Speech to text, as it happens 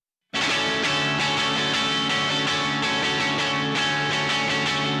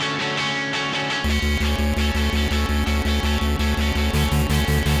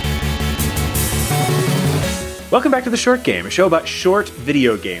Welcome back to The Short Game, a show about short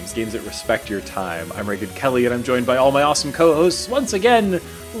video games, games that respect your time. I'm Rated Kelly, and I'm joined by all my awesome co-hosts once again.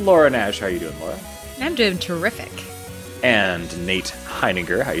 Laura Nash, how you doing, Laura? I'm doing terrific. And Nate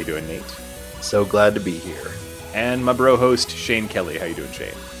Heininger, how you doing, Nate? So glad to be here. And my bro host, Shane Kelly, how you doing,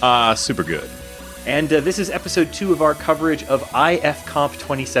 Shane? Super good. And this is episode 2 of our coverage of IFComp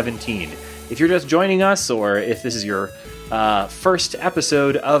 2017. If you're just joining us, or if this is your first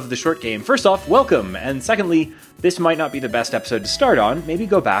episode of The Short Game, first off, welcome! And secondly, this might not be the best episode to start on. Maybe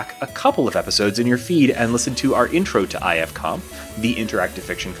go back a couple of episodes in your feed and listen to our intro to IFComp, the interactive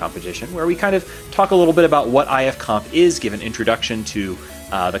fiction competition, where we kind of talk a little bit about what IFComp is, give an introduction to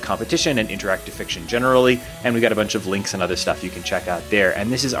the competition and interactive fiction generally, and we got a bunch of links and other stuff you can check out there.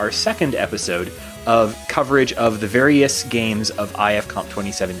 And this is our second episode of coverage of the various games of IFComp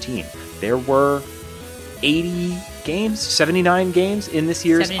 2017. There were 80 games, 79 games in this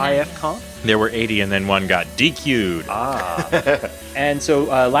year's IFComp. There were 80 and then one got DQ'd. And so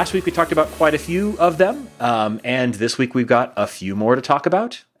last week we talked about quite a few of them, and this week we've got a few more to talk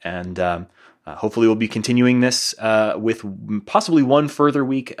about, and hopefully we'll be continuing this with possibly one further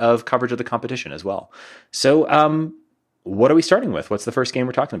week of coverage of the competition as well. So what are we starting with? What's the first game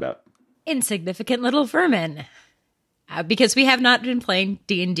we're talking about? Insignificant Little Vermin. Because we have not been playing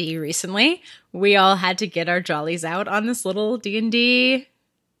D&D recently, we all had to get our jollies out on this little D&D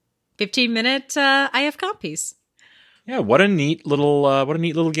 15-minute IFComp piece. Yeah, what a neat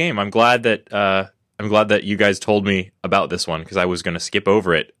little game. I'm glad that you guys told me about this one because I was going to skip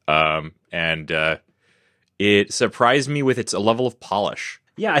over it, and it surprised me with its level of polish.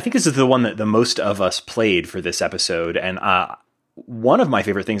 Yeah, I think this is the one that the most of us played for this episode, and one of my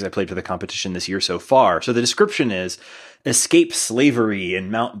favorite things I played for the competition this year so far. So the description is: escape slavery in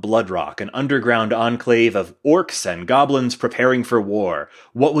Mount Bloodrock, an underground enclave of orcs and goblins preparing for war.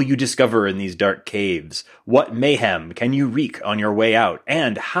 What will you discover in these dark caves? What mayhem can you wreak on your way out?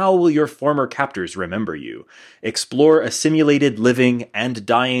 And how will your former captors remember you? Explore a simulated living and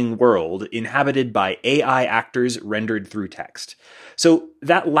dying world inhabited by AI actors rendered through text. So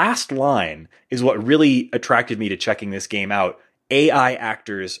that last line is what really attracted me to checking this game out. AI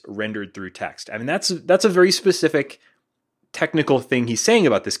actors rendered through text. I mean, that's a very specific technical thing he's saying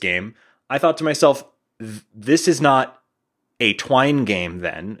about this game. I thought to myself, this is not a Twine game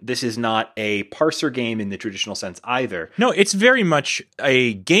then. This is not a parser game in the traditional sense either. No, it's very much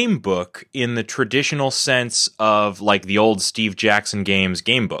a game book in the traditional sense of like the old Steve Jackson games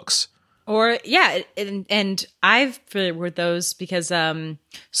game books. Or, yeah, and I've were those because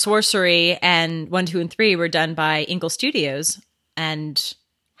Sorcery and 1, 2, and 3 were done by Inkle Studios and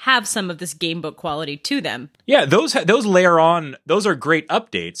have some of this game book quality to them. Yeah, those layer on. Those are great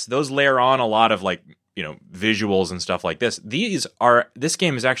updates. Those layer on a lot of like visuals and stuff like this. This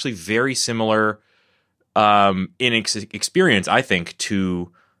game is actually very similar in experience, I think,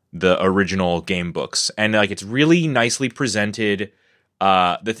 to the original game books, and like it's really nicely presented.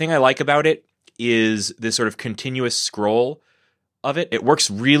 The thing I like about it is this sort of continuous scroll of it. It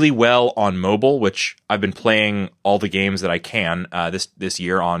works really well on mobile, which I've been playing all the games that I can this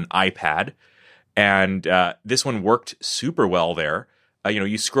year on iPad, and this one worked super well there.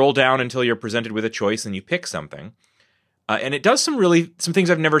 You scroll down until you're presented with a choice and you pick something, and it does some things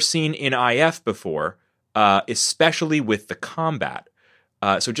I've never seen in IF before, especially with the combat.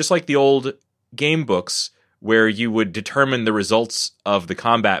 So just like the old game books, where you would determine the results of the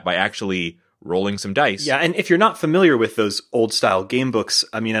combat by actually rolling some dice. Yeah, and if you're not familiar with those old-style game books,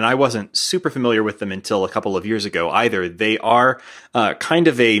 I mean, and I wasn't super familiar with them until a couple of years ago either, they are kind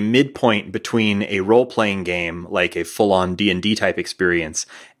of a midpoint between a role-playing game, like a full-on D&D type experience,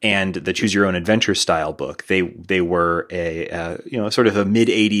 and the Choose-Your-Own-Adventure style book. They were a sort of a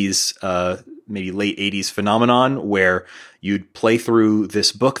mid-'80s, maybe late 80s phenomenon where you'd play through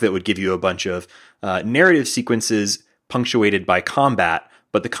this book that would give you a bunch of narrative sequences punctuated by combat,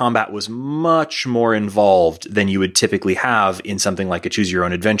 but the combat was much more involved than you would typically have in something like a Choose Your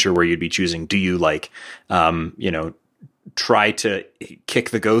Own Adventure, where you'd be choosing, do you try to kick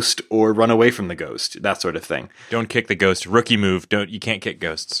the ghost or run away from the ghost, that sort of thing. Don't kick the ghost. Rookie move. You can't kick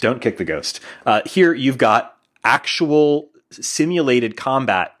ghosts. Don't kick the ghost. Here you've got actual simulated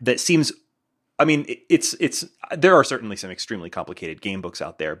combat that seems, I mean, it's there are certainly some extremely complicated game books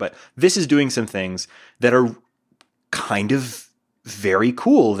out there, but this is doing some things that are kind of very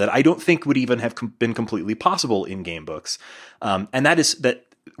cool that I don't think would even have been completely possible in game books. And that is that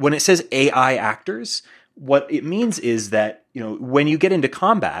when it says AI actors, what it means is that, when you get into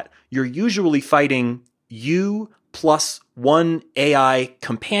combat, you're usually fighting you plus one AI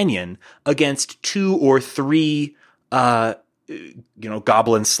companion against 2 or 3 goblins /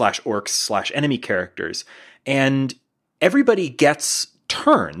 orcs / enemy characters. and everybody gets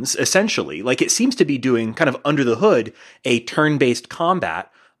turns, essentially. Like, it seems to be doing kind of under the hood a turn-based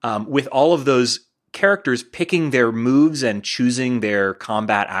combat, with all of those characters picking their moves and choosing their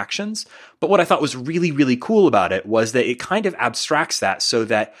combat actions. But what I thought was really, really cool about it was that it kind of abstracts that so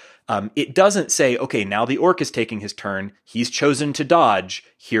that it doesn't say, okay, now the orc is taking his turn. He's chosen to dodge.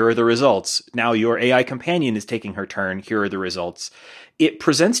 Here are the results. Now your AI companion is taking her turn. Here are the results. It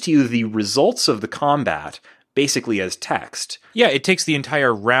presents to you the results of the combat basically as text. Yeah, it takes the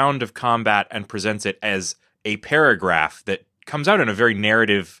entire round of combat and presents it as a paragraph that comes out in a very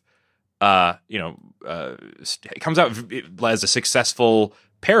narrative, it comes out as a successful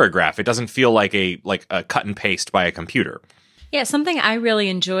paragraph. It doesn't feel like a cut and paste by a computer. Yeah, something I really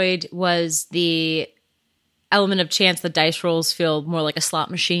enjoyed was the element of chance. The dice rolls feel more like a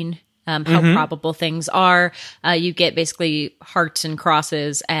slot machine. How probable things are. You get basically hearts and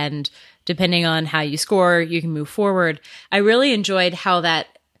crosses, and depending on how you score, you can move forward. I really enjoyed how that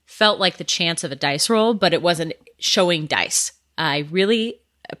felt like the chance of a dice roll, but it wasn't showing dice. I really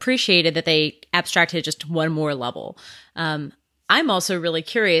appreciated that they abstracted just one more level. I'm also really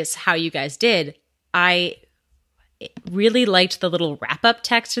curious how you guys did. I really liked the little wrap-up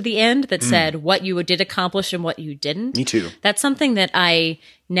text at the end that said what you did accomplish and what you didn't. Me too. That's something that I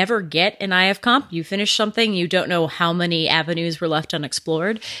never get in IFComp. You finish something, you don't know how many avenues were left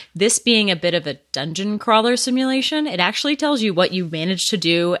unexplored. This being a bit of a dungeon crawler simulation, it actually tells you what you managed to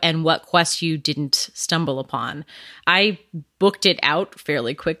do and what quests you didn't stumble upon. I booked it out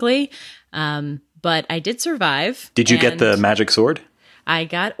fairly quickly, but I did survive. Did you get the magic sword? I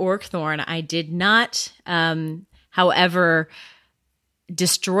got Orcthorn. I did not... however,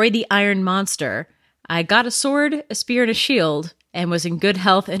 destroy the iron monster. I got a sword, a spear, and a shield, and was in good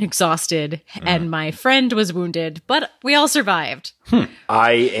health and exhausted, and my friend was wounded, but we all survived.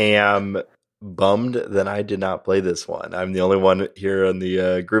 I am bummed that I did not play this one. I'm the only one here in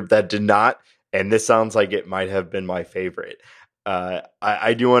the group that did not, and this sounds like it might have been my favorite.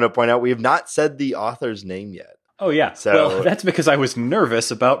 I do want to point out we have not said the author's name yet. Oh, yeah. So, well, that's because I was nervous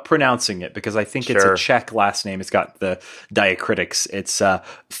about pronouncing it, because I think it's a Czech last name. It's got the diacritics. It's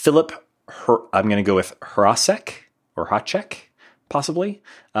Philip, I'm going to go with Hracek, or Hacek, possibly.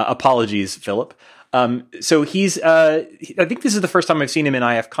 Apologies, Philip. So he's, I think this is the first time I've seen him in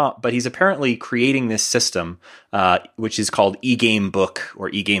IFComp, but he's apparently creating this system, which is called eGamebook, or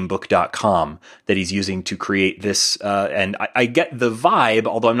eGamebook.com, that he's using to create this. And I get the vibe,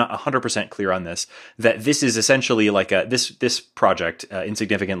 although I'm not 100% clear on this, that this is essentially like this project,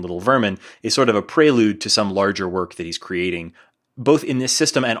 Insignificant Little Vermin, is sort of a prelude to some larger work that he's creating, both in this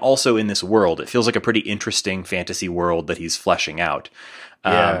system and also in this world. It feels like a pretty interesting fantasy world that he's fleshing out.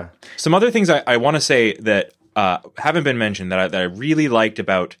 Yeah. Some other things I want to say that haven't been mentioned that I really liked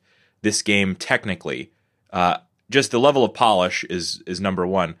about this game technically. Just the level of polish is number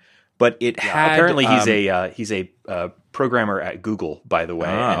one, but it had apparently he's a programmer at Google, by the way.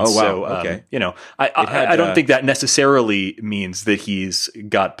 And wow. So, Okay. I don't think that necessarily means that he's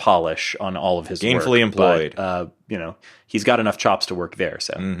got polish on all of his gainfully work, employed. But, he's got enough chops to work there.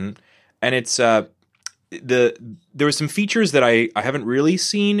 So, and it's there were some features that I haven't really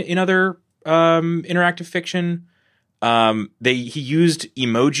seen in other interactive fiction. He used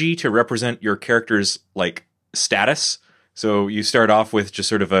emoji to represent your character's like status. So you start off with just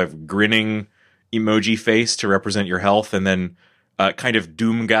sort of a grinning emoji face to represent your health, and then kind of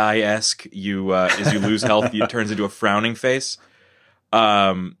Doom Guy-esque, as you lose health, it turns into a frowning face.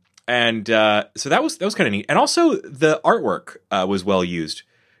 So that was kind of neat. And also the artwork was well used.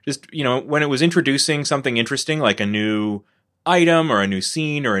 Just, when it was introducing something interesting, like a new item or a new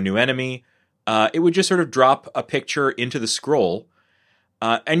scene or a new enemy, it would just sort of drop a picture into the scroll.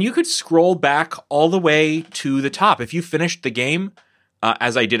 And you could scroll back all the way to the top. If you finished the game,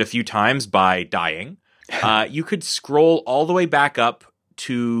 as I did a few times by dying, you could scroll all the way back up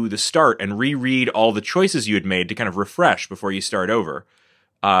to the start and reread all the choices you had made to kind of refresh before you start over.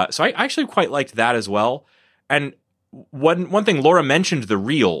 So I actually quite liked that as well. And one thing, Laura mentioned the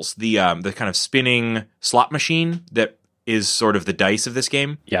reels, the kind of spinning slot machine that is sort of the dice of this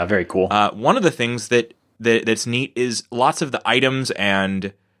game. Yeah, very cool. One of the things that's neat is lots of the items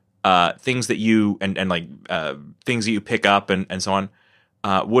and things that you things that you pick up and so on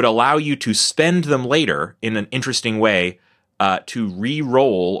would allow you to spend them later in an interesting way to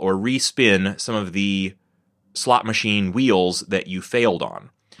re-roll or re-spin some of the slot machine wheels that you failed on.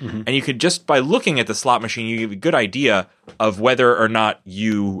 Mm-hmm. And you could, just by looking at the slot machine, you get a good idea of whether or not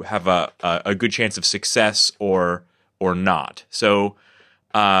you have a good chance of success or not. So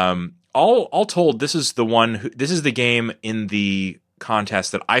all told, this is the game in the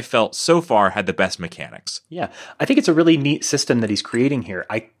contest that I felt so far had the best mechanics. Yeah, I think it's a really neat system that he's creating here.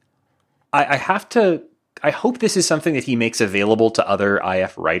 I have to. I hope this is something that he makes available to other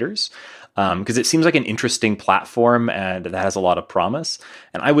IF writers, because it seems like an interesting platform and that has a lot of promise.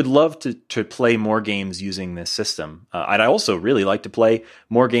 And I would love to play more games using this system. I'd also really like to play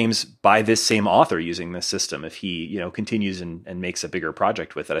more games by this same author using this system. If he, continues and makes a bigger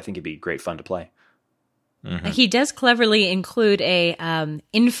project with it, I think it'd be great fun to play. Mm-hmm. He does cleverly include a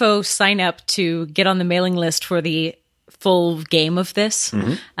info sign up to get on the mailing list for the full game of this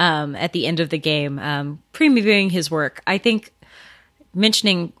at the end of the game, previewing his work. I think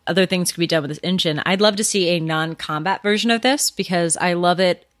mentioning other things could be done with this engine. I'd love to see a non-combat version of this because I love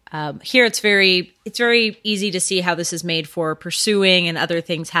it. Here it's very easy to see how this is made for pursuing and other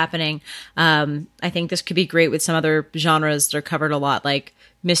things happening. I think this could be great with some other genres that are covered a lot, like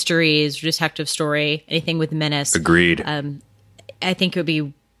mysteries, detective story, anything with menace. Agreed. I think it would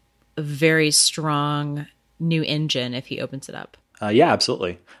be a very strong new engine if he opens it up. Yeah,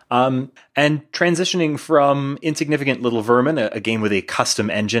 absolutely. And transitioning from Insignificant Little Vermin, a game with a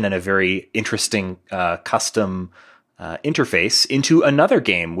custom engine and a very interesting custom interface, into another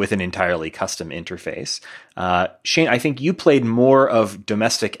game with an entirely custom interface. Shane, I think you played more of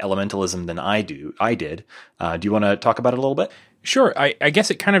Domestic Elementalism than I did. Do you want to talk about it a little bit? Sure. I guess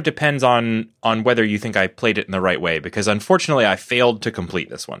it kind of depends on whether you think I played it in the right way, because unfortunately I failed to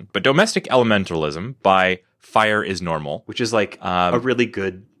complete this one. But Domestic Elementalism by Fire is Normal, which is like a really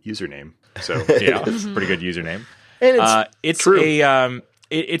good username. So yeah, it's a pretty good username. And it's true.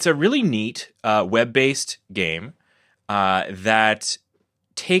 It's a really neat web-based game that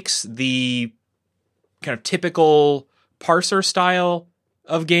takes the kind of typical parser style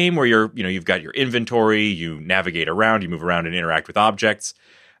of game where you've got your inventory, you navigate around, you move around and interact with objects,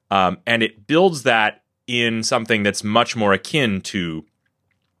 and it builds that in something that's much more akin to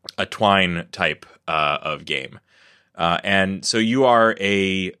a Twine type of game. And so you are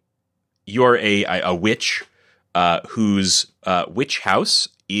a witch whose witch house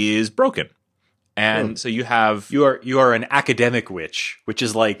is broken. And so you are an academic witch, which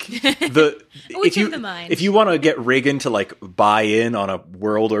is like if you want to get Reagan to like buy in on a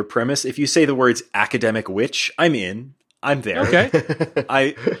world or premise, if you say the words academic witch, I'm in. I'm there.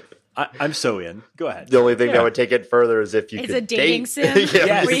 Okay. I'm so in. Go ahead. The only thing that would take it further is if you it's could a dating sim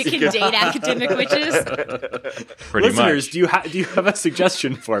Yes. where you can date academic witches. Pretty Listeners, much. do you have a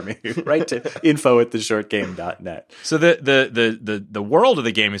suggestion for me? Write to info@theshortgame.net. So the world of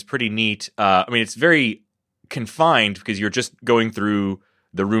the game is pretty neat. I mean, it's very confined because you're just going through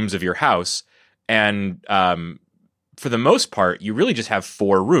the rooms of your house, and for the most part, you really just have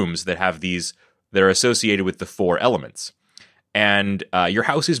 4 rooms that are associated with the 4 elements. And your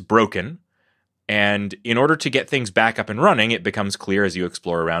house is broken, and in order to get things back up and running, it becomes clear as you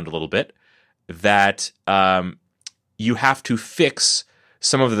explore around a little bit that you have to fix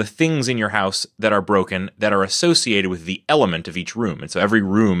some of the things in your house that are broken that are associated with the element of each room. And so every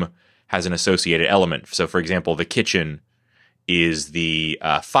room has an associated element. So, for example, the kitchen is the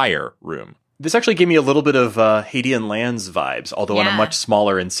fire room. This actually gave me a little bit of Hadean Lands vibes, although on a much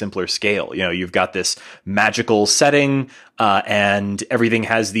smaller and simpler scale. You've got this magical setting, and everything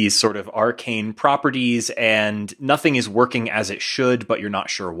has these sort of arcane properties, and nothing is working as it should, but you're not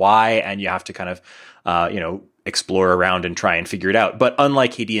sure why, and you have to kind of, explore around and try and figure it out. But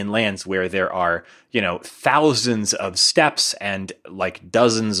unlike Hadean Lands, where there are, thousands of steps and like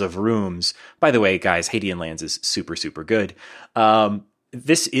dozens of rooms. By the way, guys, Hadean Lands is super, super good.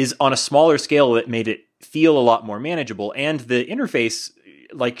 This is on a smaller scale that made it feel a lot more manageable. And the interface,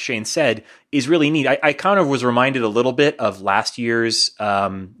 like Shane said, is really neat. I kind of was reminded a little bit of last year's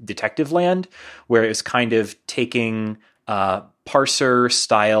Detective Land, where it was kind of taking parser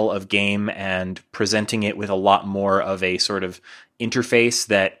style of game and presenting it with a lot more of a sort of interface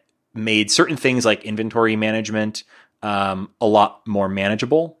that made certain things like inventory management a lot more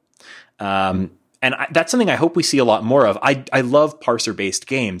manageable. And that's something I hope we see a lot more of. I love parser-based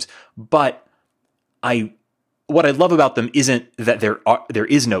games, but what I love about them isn't that there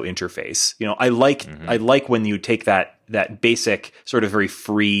is no interface. I like when you take that basic sort of very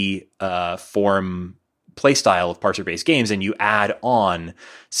free form playstyle of parser-based games and you add on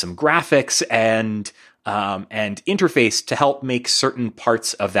some graphics and interface to help make certain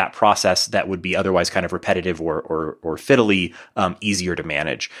parts of that process that would be otherwise kind of repetitive or fiddly easier to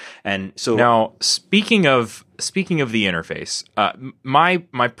manage. And so now, speaking of the interface,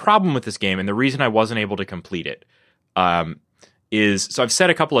 my problem with this game and the reason I wasn't able to complete it is, so I've said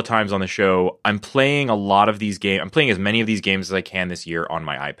a couple of times on the show, I'm playing a lot of these games. I'm playing as many of these games as I can this year on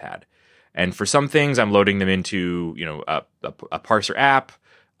my iPad. And for some things, I'm loading them into, a parser app.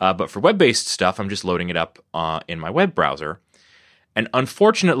 But for web-based stuff, I'm just loading it up in my web browser. And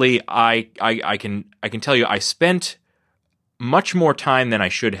unfortunately, I can tell you, I spent much more time than I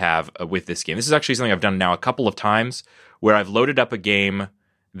should have with this game. This is actually something I've done now a couple of times, where I've loaded up a game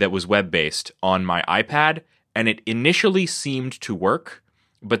that was web-based on my iPad, and it initially seemed to work,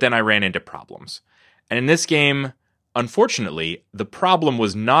 but then I ran into problems. And in this game, unfortunately, the problem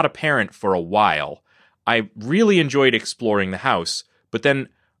was not apparent for a while. I really enjoyed exploring the house, but then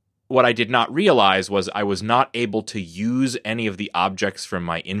what I did not realize was I was not able to use any of the objects from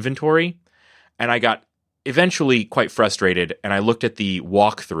my inventory, and I got eventually quite frustrated, and I looked at the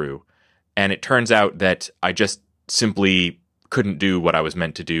walkthrough, and it turns out that I just simply couldn't do what I was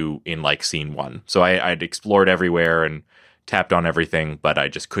meant to do in like scene 1. So I'd explored everywhere and tapped on everything, but I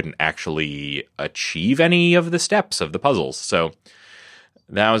just couldn't actually achieve any of the steps of the puzzles. So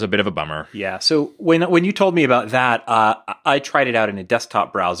that was a bit of a bummer. Yeah. So when you told me about that, I tried it out in a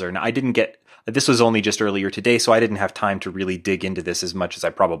desktop browser, and I didn't get. This was only just earlier today, so I didn't have time to really dig into this as much as I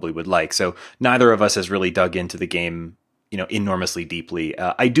probably would like. So neither of us has really dug into the game, enormously deeply.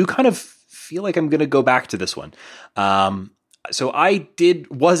 I do kind of feel like I'm going to go back to this one. So I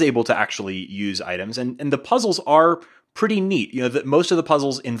was able to actually use items, and the puzzles are pretty neat. Most of the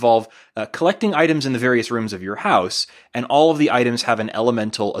puzzles involve collecting items in the various rooms of your house, and all of the items have an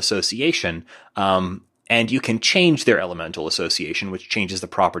elemental association. And you can change their elemental association, which changes the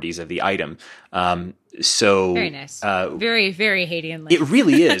properties of the item. So very nice, very, very Hadean Lands. It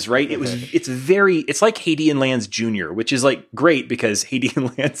really is, right? It's like Hadean Lands Junior, which is like great because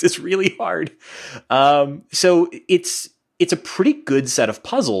Hadean Lands is really hard. So it's a pretty good set of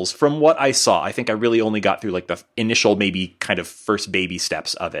puzzles from what I saw. I think I really only got through like the initial, maybe kind of first baby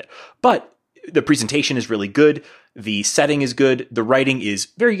steps of it. But the presentation is really good. The setting is good. The writing is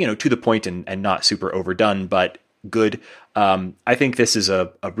very, to the point and not super overdone, but good. I think this is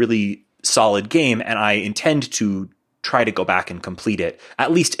a really solid game, and I intend to try to go back and complete it,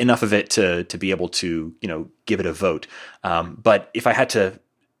 at least enough of it to be able to, give it a vote. But if I had to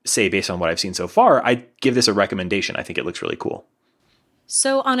say based on what I've seen so far, I'd give this a recommendation. I think it looks really cool.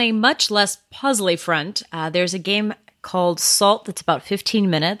 So on a much less puzzly front, there's a game called Salt that's about 15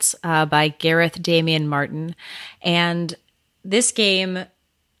 minutes by Gareth Damian Martin. And this game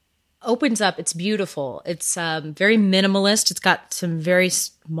opens up. It's beautiful. It's very minimalist. It's got some very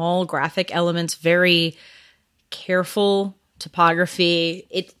small graphic elements, very careful topography.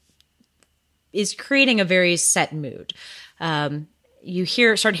 It is creating a very set mood. You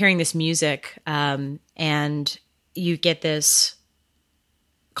start hearing this music, and you get this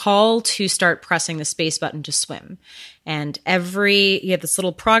call to start pressing the space button to swim. And you have this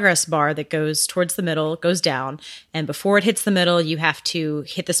little progress bar that goes towards the middle, goes down, and before it hits the middle, you have to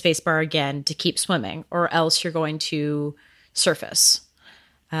hit the space bar again to keep swimming, or else you're going to surface,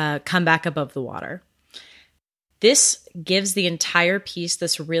 come back above the water. This gives the entire piece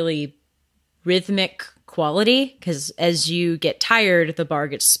this really rhythmic quality, because as you get tired, the bar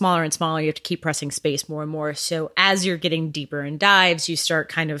gets smaller and smaller. You have to keep pressing space more and more. So as you're getting deeper in dives, you start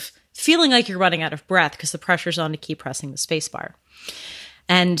kind of feeling like you're running out of breath because the pressure's on to keep pressing the space bar.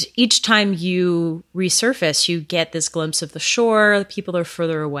 And each time you resurface, you get this glimpse of the shore. The people are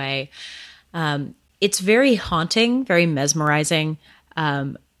further away. It's very haunting, very mesmerizing.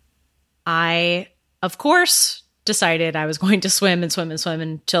 I, of course, decided I was going to swim and swim and swim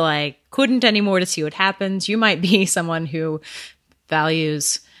until I couldn't anymore to see what happens. You might be someone who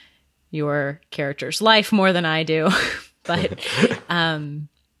values your character's life more than I do, but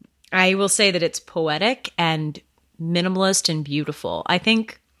I will say that it's poetic and minimalist and beautiful. I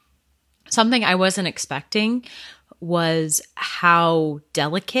think something I wasn't expecting was how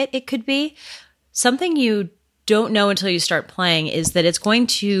delicate it could be. Something you don't know until you start playing is that it's going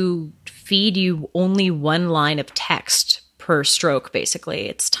to feed you only one line of text per stroke, basically.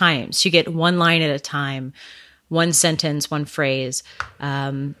 It's times. You get one line at a time, one sentence, one phrase,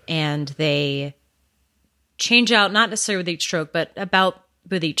 and they change out, not necessarily with each stroke, but about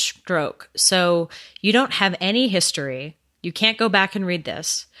with each stroke. So you don't have any history. You can't go back and read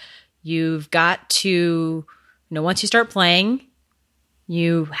this. You've got to, once you start playing,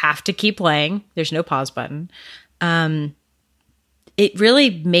 you have to keep playing. There's no pause button. It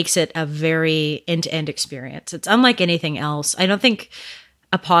really makes it a very end-to-end experience. It's unlike anything else. I don't think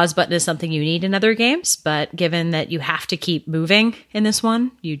a pause button is something you need in other games, but given that you have to keep moving in this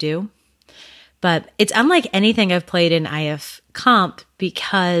one, you do. But it's unlike anything I've played in IFComp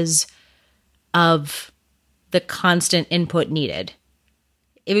because of the constant input needed.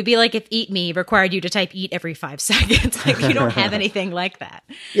 It would be like if Eat Me required you to type eat every 5 seconds. Like, you don't have anything like that.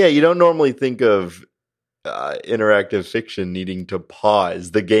 Yeah, you don't normally think of interactive fiction needing to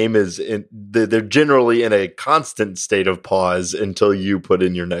pause. The game they're generally in a constant state of pause until you put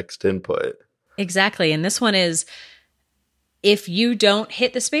in your next input. Exactly. And this one is, if you don't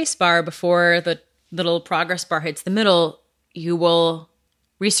hit the space bar before the little progress bar hits the middle, you will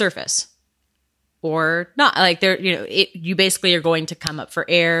resurface. Or not, like you basically are going to come up for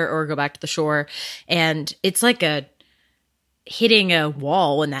air or go back to the shore. And it's like hitting a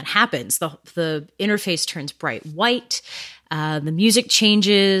wall when that happens. The interface turns bright white. The music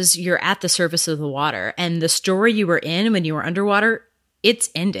changes. You're at the surface of the water. And the story you were in when you were underwater,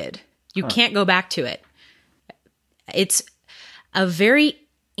 it's ended. You can't go back to it. It's a very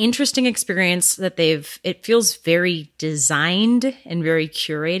interesting experience that it feels very designed and very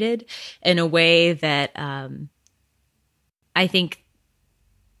curated in a way that I think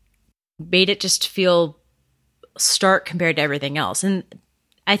made it just feel stark compared to everything else. And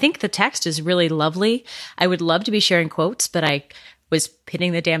I think the text is really lovely. I would love to be sharing quotes, but I was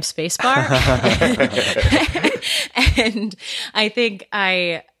hitting the damn space bar. And I think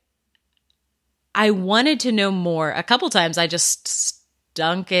I wanted to know more. A couple times I just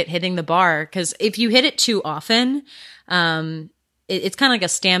stunk at hitting the bar, because if you hit it too often, it's kind of like a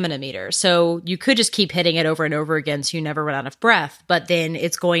stamina meter. So you could just keep hitting it over and over again so you never run out of breath, but then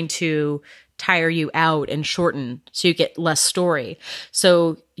it's going to tire you out and shorten so you get less story.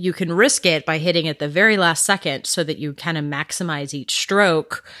 So you can risk it by hitting it the very last second so that you kind of maximize each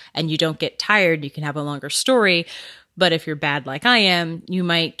stroke and you don't get tired. You can have a longer story. But if you're bad like I am, you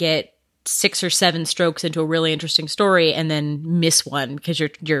might get 6 or 7 strokes into a really interesting story and then miss one because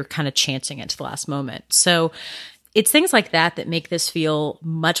you're kind of chancing it to the last moment. So it's things like that make this feel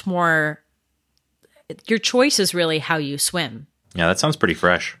much more, your choice is really how you swim. Yeah, that sounds pretty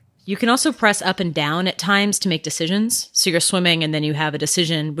fresh. You can also press up and down at times to make decisions. So you're swimming and then you have a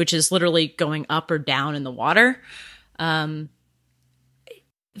decision, which is literally going up or down in the water.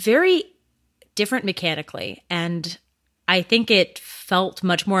 Very different mechanically. And I think it felt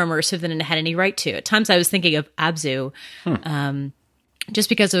much more immersive than it had any right to. At times I was thinking of Abzu, just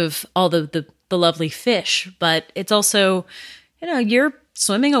because of all the lovely fish. But it's also, you're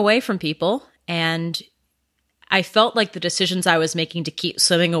swimming away from people. And I felt like the decisions I was making to keep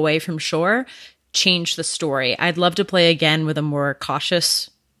swimming away from shore changed the story. I'd love to play again with a more cautious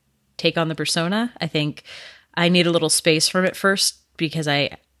take on the persona. I think I need a little space from it first because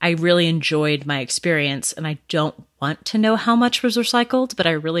I really enjoyed my experience, and I don't want to know how much was recycled, but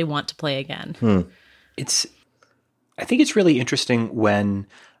I really want to play again. I think it's really interesting when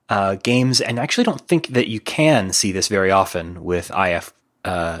games, and I actually don't think that you can see this very often with IF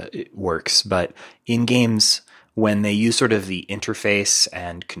works, but in games when they use sort of the interface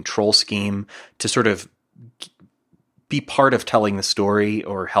and control scheme to sort of be part of telling the story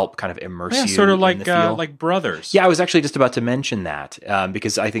or help kind of immerse you sort of in the feel. like Brothers. Yeah, I was actually just about to mention that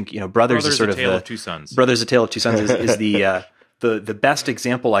because I think Brothers is sort of A Tale of Two Sons. Brothers: A Tale of Two Sons is the best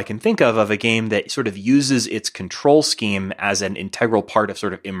example I can think of a game that sort of uses its control scheme as an integral part of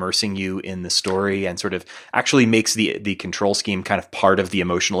sort of immersing you in the story and sort of actually makes the control scheme kind of part of the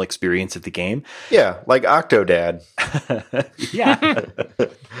emotional experience of the game. Yeah, like Octodad. Yeah.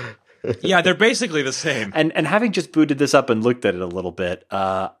 Yeah, they're basically the same. And having just booted this up and looked at it a little bit,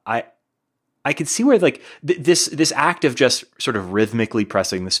 I could see where like this act of just sort of rhythmically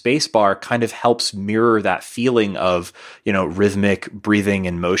pressing the space bar kind of helps mirror that feeling of, rhythmic breathing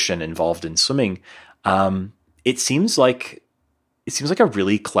and motion involved in swimming. It seems like a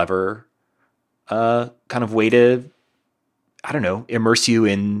really clever kind of way to, I don't know, immerse you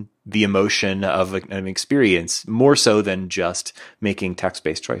in the emotion of an experience more so than just making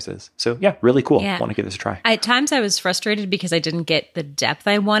text-based choices. So yeah, really cool. Yeah. Want to give this a try. At times I was frustrated because I didn't get the depth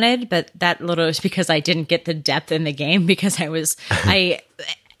I wanted, but that little is because I didn't get the depth in the game because I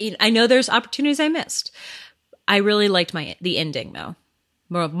know there's opportunities I missed. I really liked the ending though.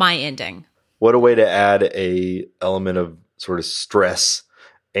 More of my ending. What a way to add a element of sort of stress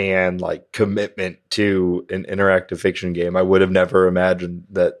and like commitment to an interactive fiction game. I would have never imagined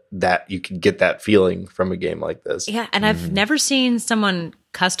that you could get that feeling from a game like this. Yeah, and I've never seen someone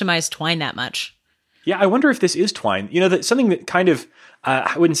customize Twine that much. Yeah, I wonder if this is Twine. That something that kind of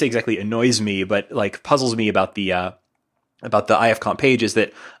I wouldn't say exactly annoys me, but like puzzles me about the IFComp page is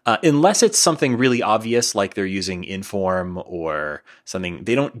that unless it's something really obvious, like they're using Inform or something,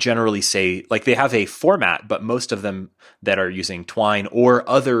 they don't generally say, like they have a format, but most of them that are using Twine or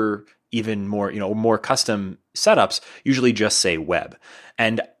other even more, more custom setups usually just say web.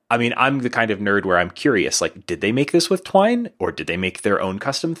 And I mean, I'm the kind of nerd where I'm curious, like, did they make this with Twine, or did they make their own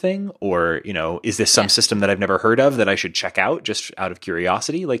custom thing? Or, you know, is this some system that I've never heard of that I should check out just out of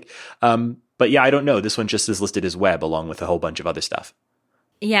curiosity? Like, but yeah, I don't know. This one just is listed as web along with a whole bunch of other stuff.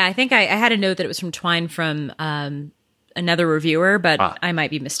 Yeah, I think I had a note that it was from Twine from another reviewer, but I might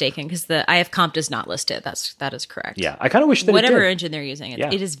be mistaken because the IFComp does not list it. That is correct. Yeah, I kind of wish that whatever it did. engine they're using,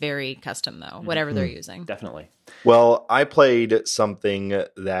 it is very custom though. Whatever they're using, Definitely. Well, I played something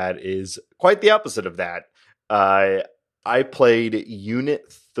that is quite the opposite of that. I played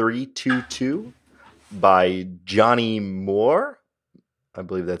Unit 322 by Johnny Moore. I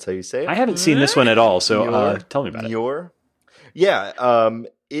believe that's how you say it. I haven't seen this one at all, so tell me about it. Yeah,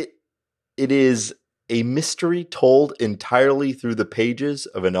 it is a mystery told entirely through the pages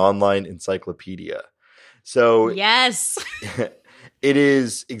of an online encyclopedia. So yes. It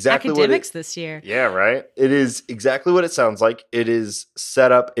is exactly academics this year. Yeah, right. It is exactly what it sounds like. It is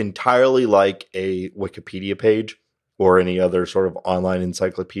set up entirely like a Wikipedia page or any other sort of online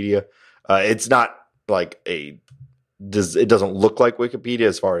encyclopedia. It's not like it doesn't look like Wikipedia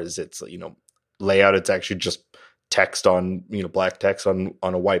as far as its layout. It's actually just text on black text on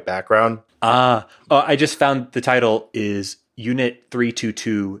a white background. I just found the title is Unit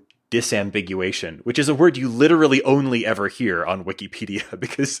 322 Disambiguation, which is a word you literally only ever hear on Wikipedia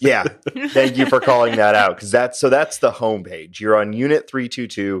because yeah. Thank you for calling that out, because that's the homepage. You're on Unit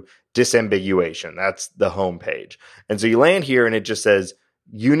 322 Disambiguation. That's the homepage. And so you land here and it just says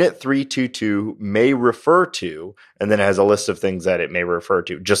Unit 322 may refer to, and then it has a list of things that it may refer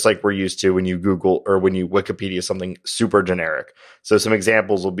to, just like we're used to when you Google or when you Wikipedia something super generic. So some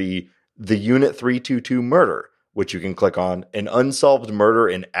examples will be the Unit 322 murder, which you can click on, an unsolved murder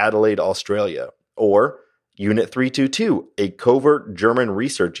in Adelaide, Australia, or Unit 322, a covert German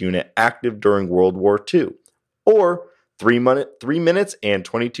research unit active during World War II, or 3 minutes and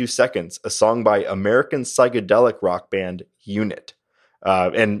 22 seconds, a song by American psychedelic rock band Unit.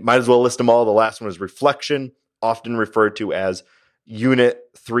 And might as well list them all. The last one is Reflection, often referred to as Unit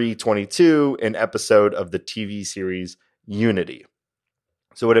 322, an episode of the TV series Unity.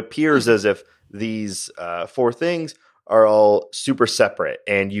 So it appears as if these 4 things are all super separate,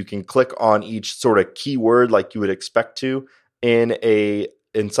 and you can click on each sort of keyword like you would expect to in a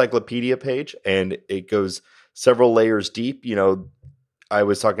encyclopedia page, and it goes several layers deep. I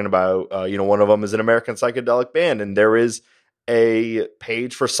was talking about, one of them is an American psychedelic band, and there is a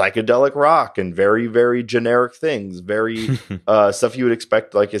page for psychedelic rock and very, very generic things, very stuff you would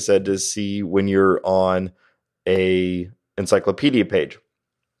expect, like I said, to see when you're on a encyclopedia page.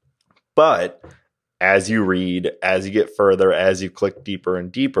 But as you read, as you get further, as you click deeper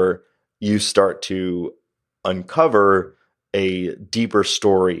and deeper, you start to uncover a deeper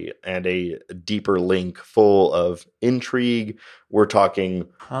story and a deeper link full of intrigue. We're talking,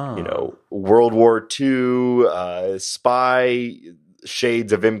 World War II, spy,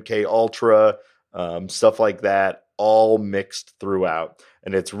 shades of MK Ultra, stuff like that, all mixed throughout.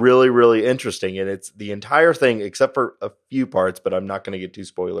 And it's really, really interesting. And it's the entire thing, except for a few parts, but I'm not going to get too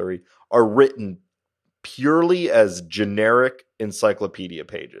spoilery, are written purely as generic encyclopedia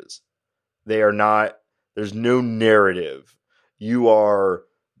pages. They are not, there's no narrative. You are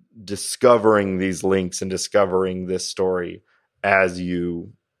discovering these links and discovering this story as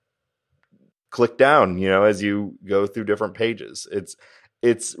you click down, as you go through different pages.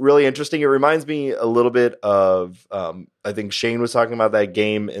 It's really interesting. It reminds me a little bit of, I think Shane was talking about that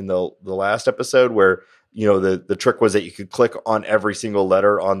game in the last episode where, the trick was that you could click on every single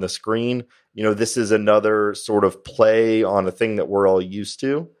letter on the screen. This is another sort of play on a thing that we're all used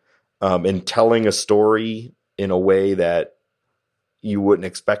to, and telling a story in a way that you wouldn't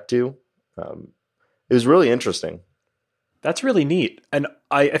expect to. It was really interesting. That's really neat. And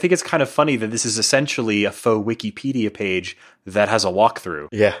I think it's kind of funny that this is essentially a faux Wikipedia page that has a walkthrough.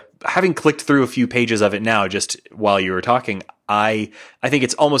 Yeah. Having clicked through a few pages of it now, just while you were talking, I think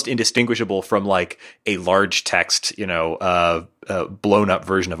it's almost indistinguishable from like a large text, blown up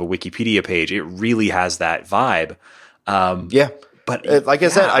version of a Wikipedia page. It really has that vibe. Yeah. But like I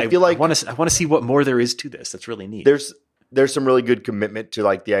said, I feel like I want to see what more there is to this. That's really neat. There's some really good commitment to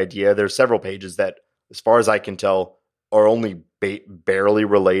like the idea. There's several pages that, as far as I can tell, are only barely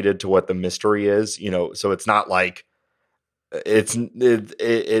related to what the mystery is, so it's not like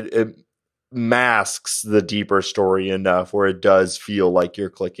it masks the deeper story enough where it does feel like you're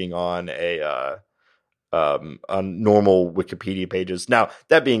clicking on on normal Wikipedia pages. Now,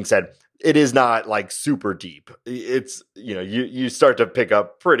 that being said, it is not like super deep. It's, you start to pick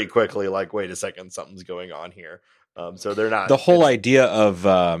up pretty quickly, like, wait a second, something's going on here. So they're not. The whole idea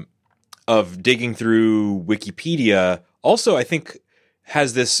of digging through Wikipedia also, I think,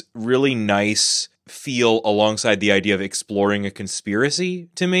 has this really nice feel alongside the idea of exploring a conspiracy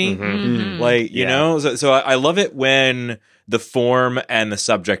to me. Like, you know, so I love it when the form and the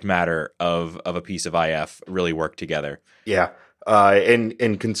subject matter of a piece of IF really work together. Yeah.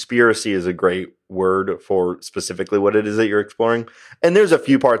 And conspiracy is a great word for specifically what it is that you're exploring. And there's a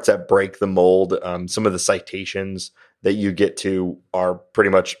few parts that break the mold. Some of the citations that you get to are pretty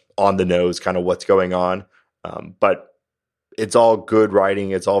much on the nose, kind of what's going on. But it's all good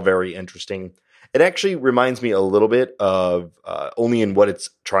writing. It's all very interesting. It actually reminds me a little bit of only in what it's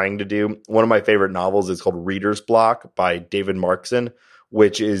trying to do. One of my favorite novels is called Reader's Block by David Markson,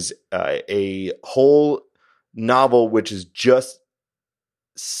 which is a whole novel which is just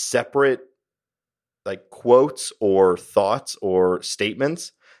separate like quotes or thoughts or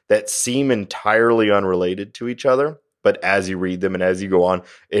statements that seem entirely unrelated to each other. But as you read them and as you go on,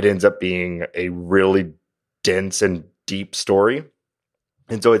 it ends up being a really dense and deep story.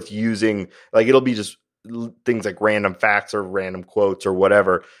 And so it's using, like, it'll be just things like random facts or random quotes or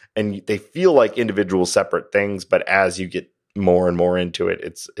whatever. And they feel like individual separate things. But as you get more and more into it,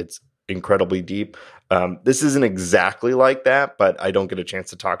 it's incredibly deep. This isn't exactly like that, but I don't get a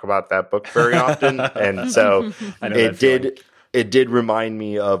chance to talk about that book very often. And so it did remind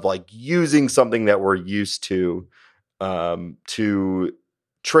me of like using something that we're used to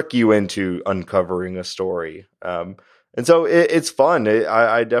trick you into uncovering a story. And so it's fun.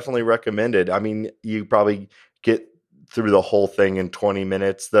 I definitely recommend it. I mean, you probably get through the whole thing in 20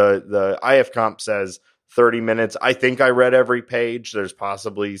 minutes. The IFComp says 30 minutes. I think I read every page. There's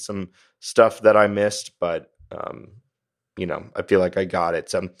possibly some stuff that I missed, but you know, I feel like I got it.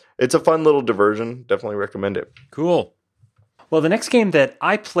 So it's a fun little diversion. Definitely recommend it. Cool. Well, the next game that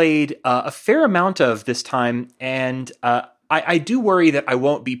I played a fair amount of this time, and I do worry that I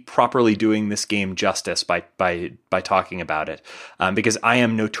won't be properly doing this game justice by talking about it, because I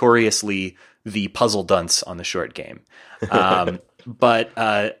am notoriously the puzzle dunce on the short game. But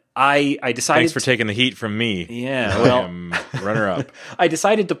I decided. Thanks for taking the heat from me. Yeah, well, runner up. I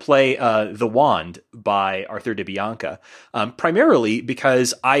decided to play The Wand by Arthur DiBianca, primarily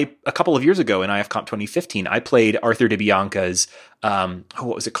because a couple of years ago in IFComp 2015, I played Arthur DiBianca's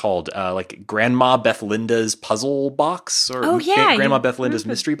what was it called? Like Grandma Beth Linda's Puzzle Box, or Grandma Beth Linda's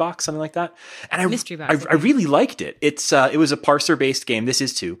Mystery Box, something like that. And I really liked it. It was a parser based game. This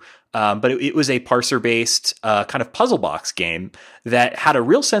is too. But it was a parser-based kind of puzzle box game that had a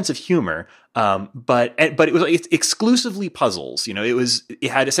real sense of humor, but it's exclusively puzzles. You know, it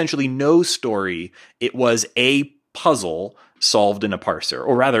had essentially no story. It was a puzzle solved in a parser,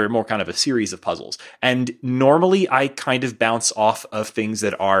 or rather, more kind of a series of puzzles. And normally, I kind of bounce off of things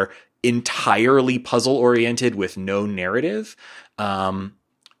that are entirely puzzle-oriented with no narrative. Or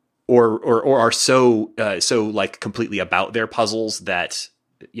are so like completely about their puzzles that,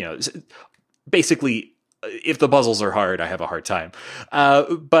 you know, basically, if the puzzles are hard, I have a hard time.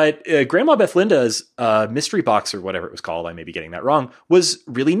 But Grandma Beth Linda's mystery box, or whatever it was called, I may be getting that wrong, was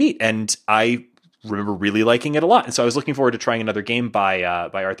really neat, and I remember really liking it a lot. And so I was looking forward to trying another game by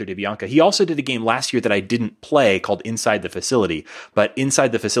Arthur DiBianca. He also did a game last year that I didn't play called Inside the Facility, but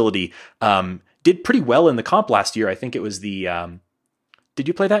Inside the Facility did pretty well in the comp last year. I think it was the. Did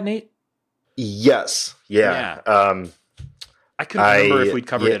you play that, Nate? Yes. Yeah. I couldn't remember if we'd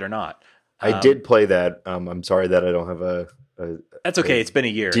covered it or not. I did play that. I'm sorry that I don't have a that's okay. It's been a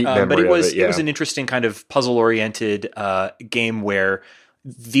year, but it was an interesting kind of puzzle oriented game where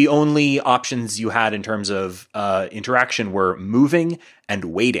the only options you had in terms of interaction were moving and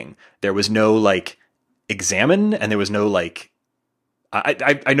waiting. There was no like examine, and there was no like.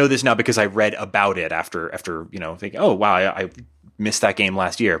 I know this now because I read about it after you know thinking, oh wow, I missed that game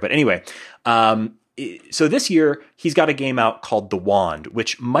last year. But anyway, so this year he's got a game out called The Wand,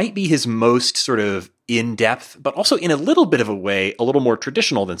 which might be his most sort of in-depth, but also in a little bit of a way, a little more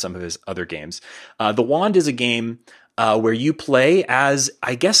traditional than some of his other games. The Wand is a game where you play as,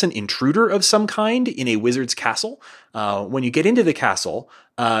 I guess, an intruder of some kind in a wizard's castle. When you get into the castle,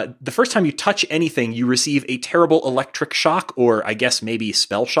 the first time you touch anything, you receive a terrible electric shock, or I guess maybe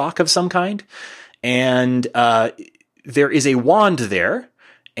spell shock of some kind. And there is a wand there,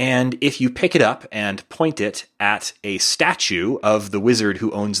 and if you pick it up and point it at a statue of the wizard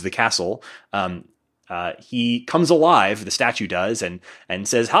who owns the castle, he comes alive, the statue does, and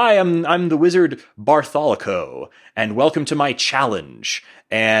says, "Hi, I'm the wizard Bartholoco, and welcome to my challenge."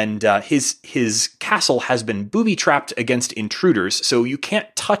 And his castle has been booby-trapped against intruders, so you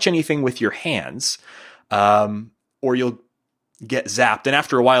can't touch anything with your hands, or you'll get zapped. And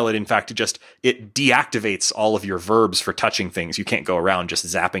after a while, it in fact it deactivates all of your verbs for touching things. You can't go around just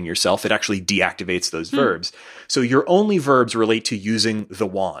zapping yourself. It actually deactivates those verbs. So your only verbs relate to using the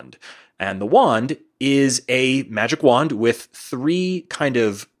wand. And the wand is a magic wand with 3 kind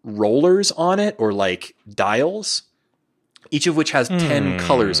of rollers on it, or like dials, each of which has 10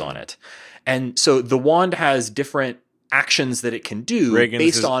 colors on it. And so the wand has different actions that it can do Reagan,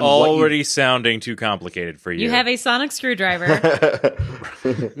 based this is on already sounding too complicated for you. You have a sonic screwdriver.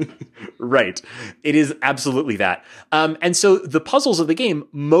 Right. It is absolutely that. And so the puzzles of the game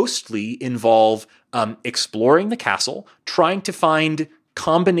mostly involve exploring the castle, trying to find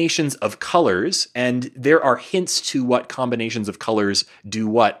combinations of colors, and there are hints to what combinations of colors do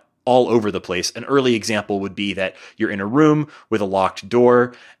what all over the place. An early example would be that you're in a room with a locked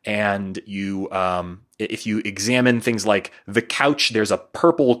door, and you, if you examine things like the couch, there's a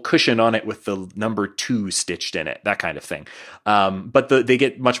purple cushion on it with the number 2 stitched in it, that kind of thing. But they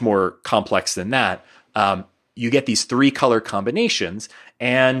get much more complex than that. You get these 3 color combinations,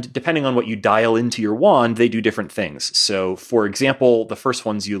 and depending on what you dial into your wand, they do different things. So, for example, the first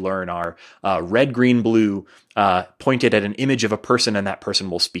ones you learn are red, green, blue, pointed at an image of a person, and that person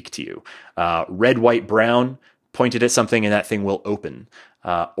will speak to you. Red, white, brown, pointed at something, and that thing will open.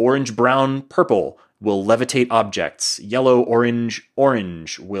 Orange, brown, purple will levitate objects. Yellow, orange,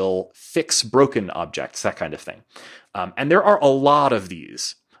 orange will fix broken objects, that kind of thing. And there are a lot of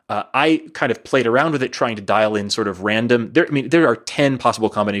these. I kind of played around with it, trying to dial in sort of random. There are 10 possible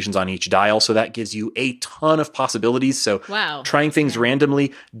combinations on each dial, so that gives you a ton of possibilities. So trying things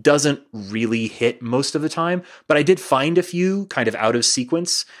randomly doesn't really hit most of the time. But I did find a few kind of out of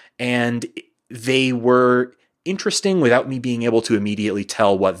sequence, and they were interesting without me being able to immediately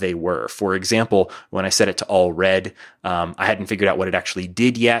tell what they were. For example, when I set it to all red, I hadn't figured out what it actually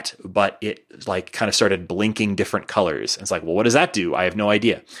did yet, but it like kind of started blinking different colors. And it's like, well, what does that do? I have no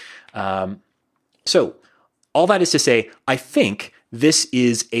idea. So all that is to say, I think this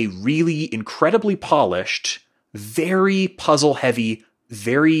is a really incredibly polished, very puzzle heavy,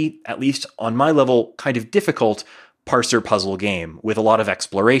 very, at least on my level, kind of difficult parser puzzle game with a lot of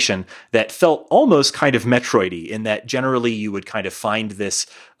exploration that felt almost kind of Metroidy, in that generally you would kind of find this,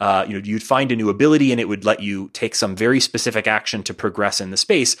 you'd find a new ability and it would let you take some very specific action to progress in the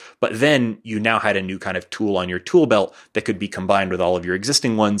space, but then you now had a new kind of tool on your tool belt that could be combined with all of your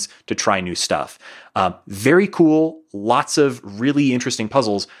existing ones to try new stuff. Very cool, lots of really interesting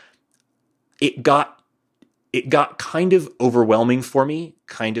puzzles. It got kind of overwhelming for me,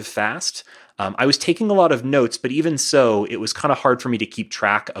 kind of fast. I was taking a lot of notes, but even so, it was kind of hard for me to keep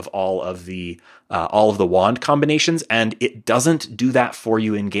track of all of the wand combinations, and it doesn't do that for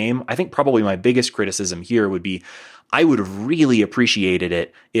you in game. I think probably my biggest criticism here would be I would have really appreciated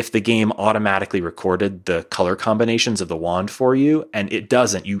it if the game automatically recorded the color combinations of the wand for you, and it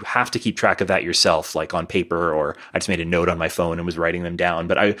doesn't. You have to keep track of that yourself, like on paper, or I just made a note on my phone and was writing them down.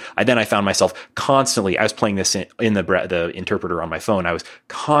 But I found myself constantly, I was playing this in the interpreter on my phone, I was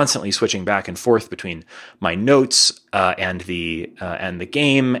constantly switching back and forth between my notes and the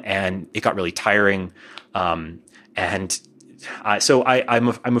game, and it got really tiring. So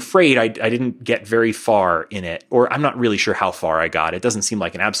I'm afraid I didn't get very far in it, or I'm not really sure how far I got. It doesn't seem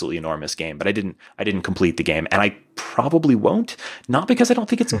like an absolutely enormous game, but I didn't complete the game, and I probably won't. Not because I don't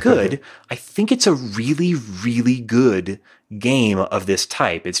think it's good. I think it's a really, really good game of this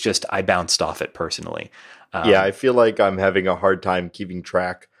type. It's just I bounced off it personally. Yeah, I feel like I'm having a hard time keeping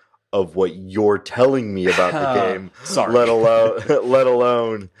track of what you're telling me about the game. Sorry. let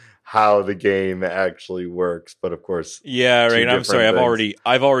alone how the game actually works. But of course, yeah, right. I'm sorry. things.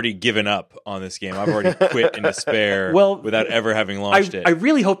 I've already given up on this game. I've already quit in despair. Without ever having launched it. I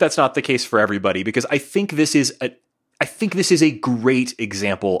really hope that's not the case for everybody, because I think this is a great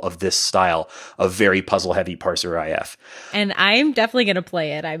example of this style of very puzzle heavy parser IF. And I'm definitely going to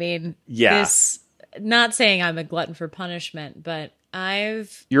play it. I mean, yeah. Not saying I'm a glutton for punishment, but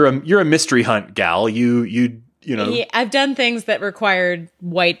you're a mystery hunt gal. You know, yeah, I've done things that required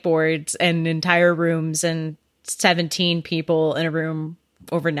whiteboards and entire rooms and 17 people in a room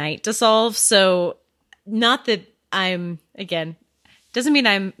overnight to solve. So not that doesn't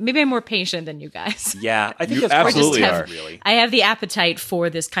mean maybe I'm more patient than you guys. Yeah, I think you that's absolutely are. Really. I have the appetite for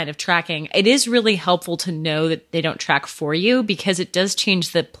this kind of tracking. It is really helpful to know that they don't track for you, because it does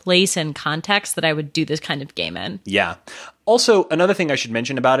change the place and context that I would do this kind of game in. Yeah. Also, another thing I should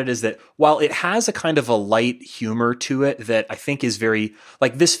mention about it is that while it has a kind of a light humor to it that I think is very,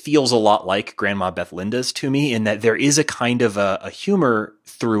 like, this feels a lot like Grandma Bethlinda's to me, in that there is a kind of a humor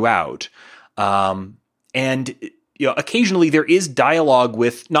throughout. And occasionally there is dialogue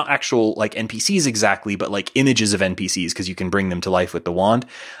with not actual like NPCs exactly, but like images of NPCs because you can bring them to life with the wand.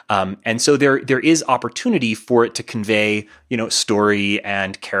 And so there is opportunity for it to convey, story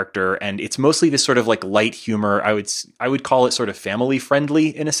and character. And it's mostly this sort of like light humor. I would call it sort of family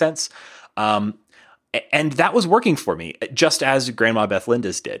friendly in a sense. And that was working for me, just as Grandma Beth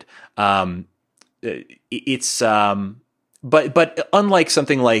Linda's did. But unlike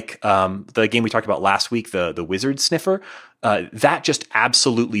something like the game we talked about last week, the Wizard Sniffer, that just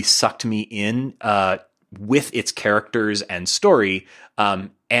absolutely sucked me in with its characters and story,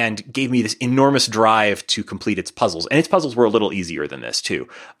 and gave me this enormous drive to complete its puzzles. And its puzzles were a little easier than this too,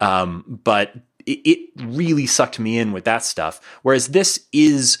 but it really sucked me in with that stuff. Whereas this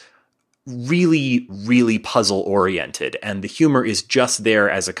is really, really puzzle oriented, and the humor is just there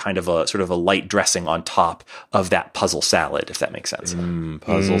as a kind of a sort of a light dressing on top of that puzzle salad, if that makes sense.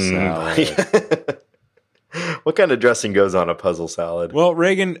 Puzzle salad. What kind of dressing goes on a puzzle salad? Well,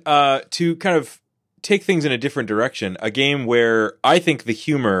 Reagan, to kind of take things in a different direction, a game where I think the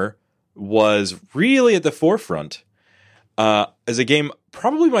humor was really at the forefront is a game,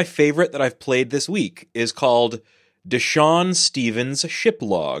 probably my favorite that I've played this week, is called Deshaun Stevens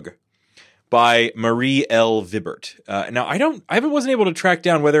Shiplog by Marie L. Vibert. Now, I wasn't able to track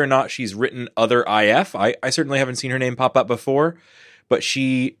down whether or not she's written other IF. I certainly haven't seen her name pop up before, but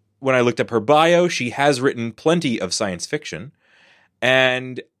when I looked up her bio, she has written plenty of science fiction,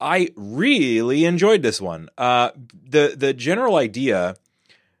 and I really enjoyed this one. The general idea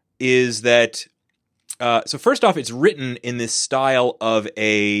is that, so first off, it's written in this style of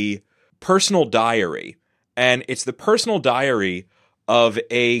a personal diary, and it's the personal diary of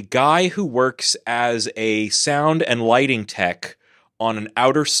a guy who works as a sound and lighting tech on an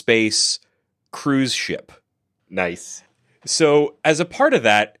outer space cruise ship. Nice. So as a part of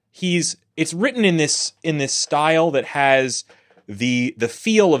that, it's written in this style that has the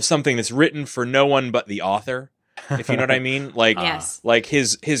feel of something that's written for no one but the author, if you know what I mean. Like, yes. Like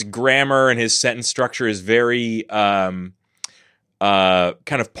his grammar and his sentence structure is very kind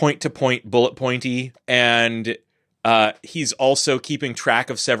of point to point, bullet pointy, and he's also keeping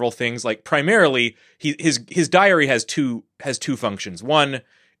track of several things. Like primarily, his diary has two functions. One,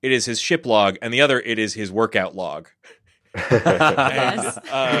 it is his ship log, and the other, it is his workout log. Yes.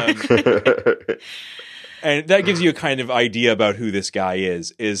 And that gives you a kind of idea about who this guy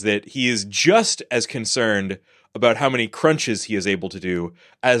is that he is just as concerned about how many crunches he is able to do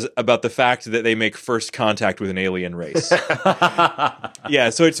as about the fact that they make first contact with an alien race. Yeah,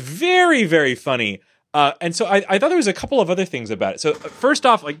 so it's very, very funny. And so I thought there was a couple of other things about it. So first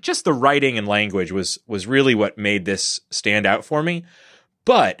off, like just the writing and language was really what made this stand out for me.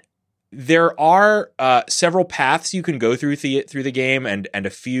 But there are several paths you can go through the game, and a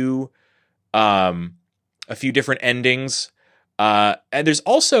few different endings. And there's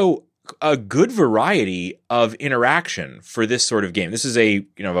also a good variety of interaction for this sort of game. This is a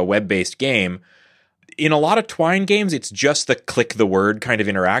web-based game. In a lot of Twine games, it's just the click the word kind of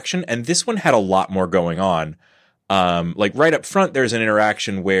interaction, and this one had a lot more going on. Like right up front, there's an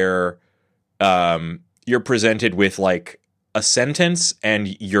interaction where you're presented with like a sentence,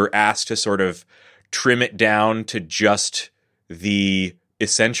 and you're asked to sort of trim it down to just the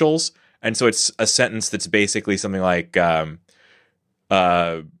essentials. And so it's a sentence that's basically something like,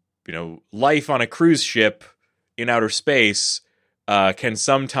 life on a cruise ship in outer space can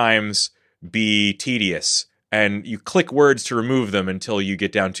sometimes be tedious, and you click words to remove them until you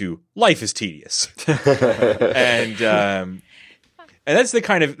get down to life is tedious. And that's the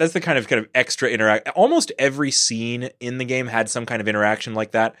kind of extra interact. Almost every scene in the game had some kind of interaction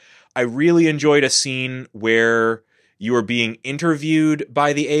like that. I really enjoyed a scene where you were being interviewed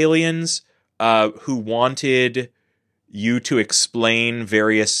by the aliens who wanted you to explain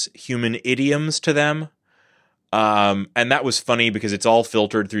various human idioms to them. And that was funny because it's all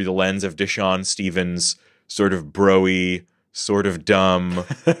filtered through the lens of Deshaun Stevens' sort of bro-y, sort of dumb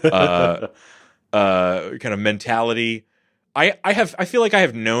kind of mentality. I feel like I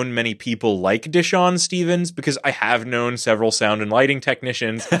have known many people like Deshaun Stevens because I have known several sound and lighting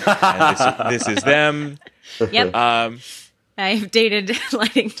technicians, and this is them. Yep. I've dated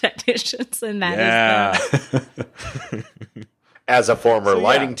lighting technicians, and that is them. As a former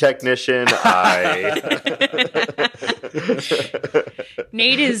lighting technician,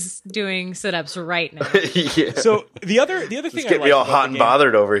 Nate is doing sit-ups right now. Yeah. So the other thing Let's get me all hot and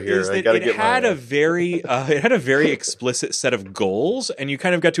bothered over here. I gotta get had a very explicit set of goals, and you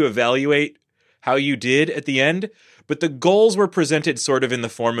kind of got to evaluate how you did at the end. But the goals were presented sort of in the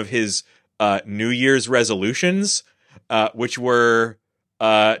form of his New Year's resolutions, which were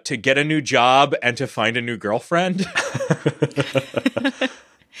to get a new job and to find a new girlfriend.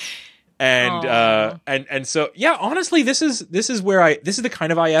 And so yeah, honestly, this is the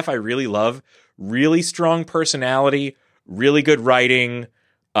kind of IF I really love. Really strong personality, really good writing,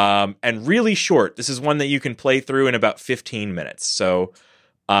 and really short. This is one that you can play through in about 15 minutes. So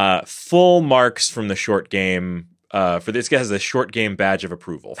full marks from the short game. For this guy has a short game badge of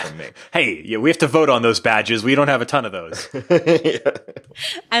approval from me. Hey, yeah, we have to vote on those badges. We don't have a ton of those.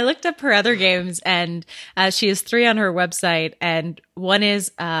 I looked up her other games, and she has 3 on her website, and one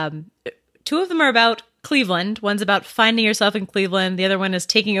is 2 of them are about Cleveland. One's about finding yourself in Cleveland. The other one is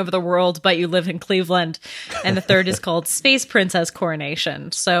taking over the world, but you live in Cleveland. And the third is called Space Princess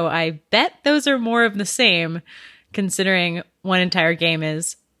Coronation. So I bet those are more of the same, considering one entire game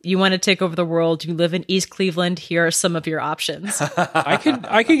is you want to take over the world. You live in East Cleveland. Here are some of your options. I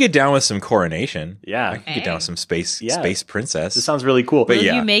could get down with some Coronation. Yeah. I could get down with some Space Princess. This sounds really cool. But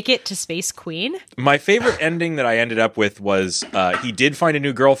Will you make it to Space Queen? My favorite ending that I ended up with was he did find a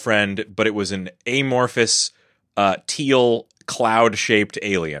new girlfriend, but it was an amorphous teal cloud-shaped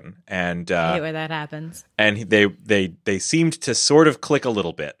alien. And I hate where that happens. And they seemed to sort of click a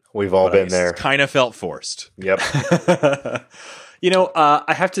little bit. We've all been there. Kind of felt forced. Yep. You know,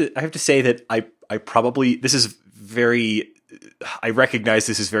 I have to say that I probably, this is very, I recognize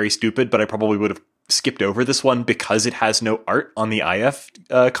this is very stupid, but I probably would have skipped over this one because it has no art on the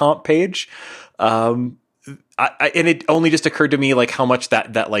IFComp page. And it only just occurred to me like how much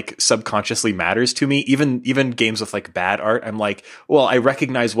that like subconsciously matters to me. Even games with like bad art, I'm like, well, I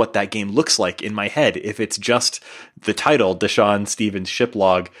recognize what that game looks like in my head. If it's just the title, Deshaun Stevens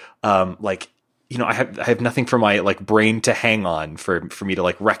Shiplog, like, you know, I have nothing for my like brain to hang on for me to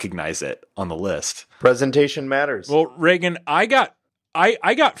like recognize it on the list. Presentation matters. Well, Reagan, I got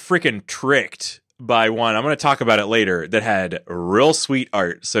freaking tricked by one. I'm going to talk about it later. That had real sweet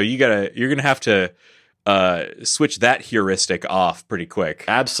art. So you're going to have to switch that heuristic off pretty quick.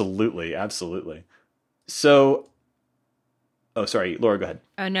 Absolutely. So, oh, sorry, Laura, go ahead.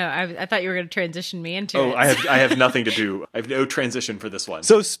 Oh no, I thought you were going to transition me into it. Oh, I have nothing to do. I have no transition for this one.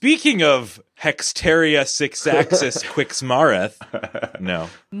 So speaking of Hexteria Sixaxis Quixmareth, no.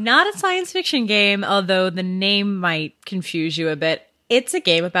 Not a science fiction game, although the name might confuse you a bit. It's a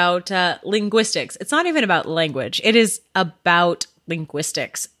game about linguistics. It's not even about language. It is about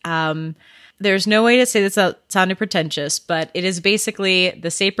linguistics. There's no way to say this without sounding pretentious, but it is basically the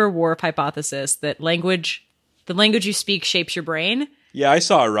Sapir-Whorf hypothesis that the language you speak shapes your brain. Yeah, I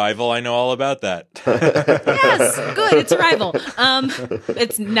saw Arrival. I know all about that. Yes, good. It's Arrival.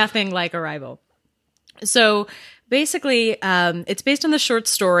 It's nothing like Arrival. So basically, it's based on the short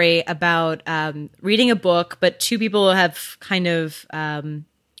story about reading a book, but 2 people have kind of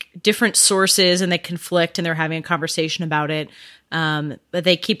different sources and they conflict and they're having a conversation about it. But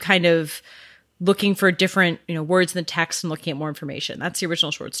they keep kind of looking for different, words in the text and looking at more information. That's the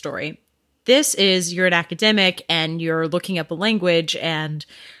original short story. This is, you're an academic and you're looking up a language, and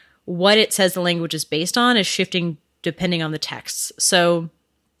what it says the language is based on is shifting depending on the texts. So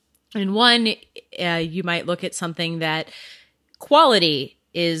in one, you might look at something that quality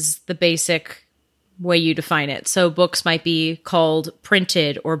is the basic way you define it. So books might be called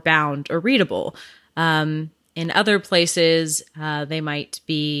printed or bound or readable. In other places, they might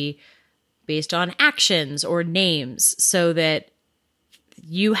be based on actions or names, so that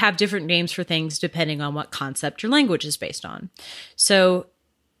you have different names for things depending on what concept your language is based on. So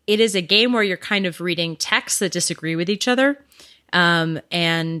it is a game where you're kind of reading texts that disagree with each other.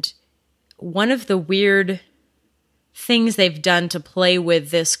 And one of the weird things they've done to play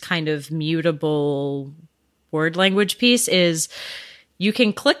with this kind of mutable word language piece is you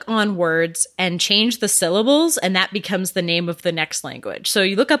can click on words and change the syllables, and that becomes the name of the next language. So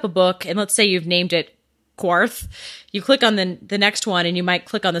you look up a book, and let's say you've named it Quarth. You click on the next one and you might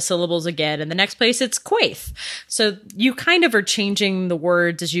click on the syllables again, and the next place it's Quaith. So you kind of are changing the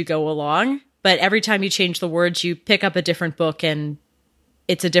words as you go along, but every time you change the words, you pick up a different book and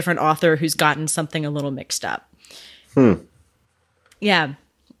it's a different author who's gotten something a little mixed up. Yeah.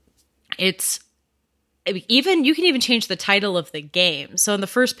 You can even change the title of the game. So on the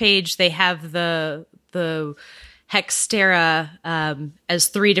first page, they have the Hextera as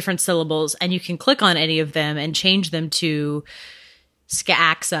 3 different syllables, and you can click on any of them and change them to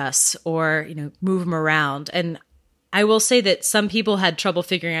Skaaxus or move them around. And I will say that some people had trouble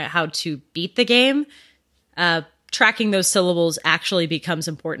figuring out how to beat the game. Tracking those syllables actually becomes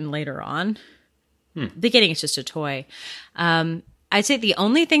important later on. Beginning, it's just a toy. I'd say the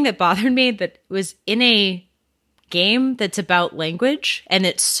only thing that bothered me that was in a game that's about language and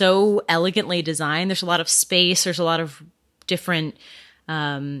it's so elegantly designed. There's a lot of space. There's a lot of different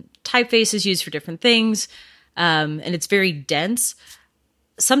Typeface is used for different things, and it's very dense.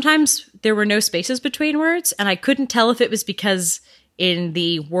 Sometimes there were no spaces between words, and I couldn't tell if it was because in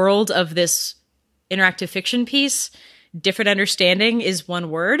the world of this interactive fiction piece, different understanding is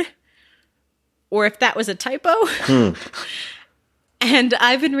one word, or if that was a typo. And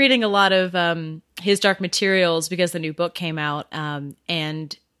I've been reading a lot of his Dark Materials because the new book came out,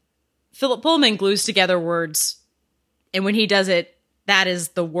 and Philip Pullman glues together words, and when he does it, that is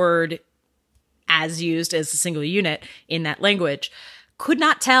the word as used as a single unit in that language. Could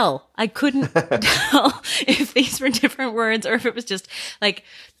not tell. I couldn't tell if these were different words or if it was just like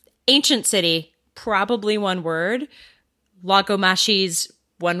ancient city, probably one word. Lagomashis,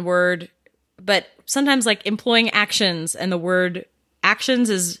 one word. But sometimes like employing actions and the word actions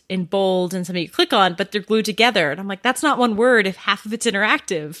is in bold and something you click on, but they're glued together. And I'm like, that's not one word if half of it's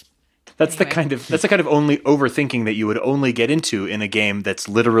interactive. That's anyway. the kind of only overthinking that you would only get into in a game that's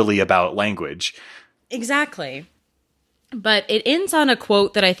literally about language. Exactly. But it ends on a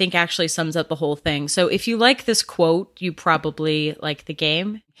quote that I think actually sums up the whole thing. So if you like this quote, you probably like the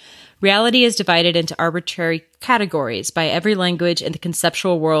game. Reality is divided into arbitrary categories by every language, and the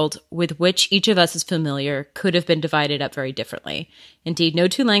conceptual world with which each of us is familiar could have been divided up very differently. Indeed, no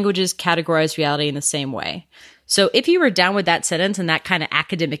two languages categorize reality in the same way. So if you were down with that sentence and that kind of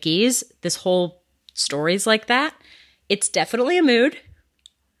academic ease, this whole story's like that, it's definitely a mood.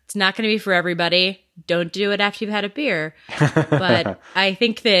 It's not going to be for everybody. Don't do it after you've had a beer. But I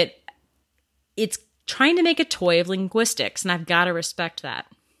think that it's trying to make a toy of linguistics, and I've got to respect that.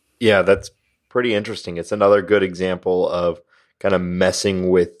 Yeah, that's pretty interesting. It's another good example of kind of messing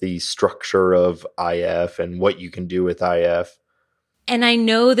with the structure of IF and what you can do with IF. And I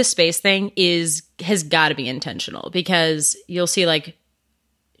know the space thing has got to be intentional, because you'll see like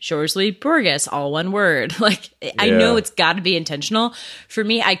Shorsley Burgess, all one word. Like, I know it's got to be intentional. For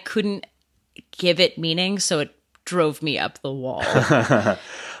me, I couldn't give it meaning, so it drove me up the wall.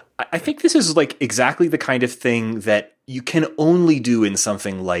 I think this is like exactly the kind of thing that you can only do in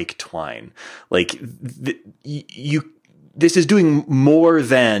something like Twine. Like this is doing more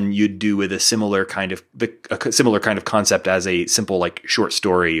than you'd do with a similar kind of concept as a simple like short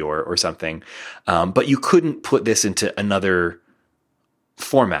story or something. But you couldn't put this into another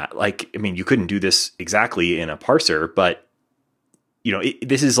format. Like, I mean, you couldn't do this exactly in a parser, but you know,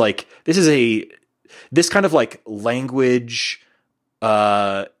 this kind of like language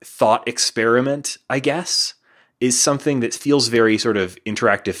thought experiment, I guess, is something that feels very sort of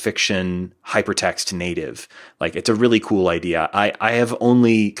interactive fiction, hypertext native. Like, it's a really cool idea. I have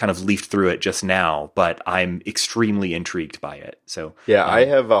only kind of leafed through it just now, but I'm extremely intrigued by it. So yeah, I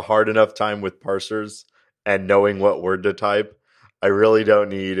have a hard enough time with parsers and knowing what word to type. I really don't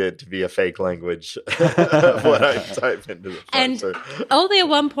need it to be a fake language of what I type into the parser. And only at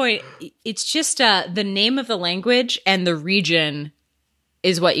one point, it's just the name of the language and the region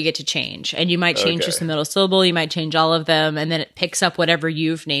is what you get to change. And you might change just the middle syllable, you might change all of them, and then it picks up whatever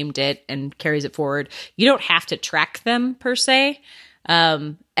you've named it and carries it forward. You don't have to track them per se.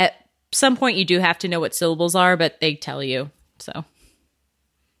 At some point you do have to know what syllables are, but they tell you. So,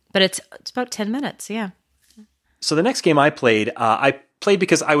 but it's about 10 minutes, yeah. So the next game I played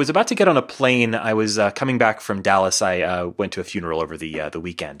because I was about to get on a plane. I was coming back from Dallas. I went to a funeral over the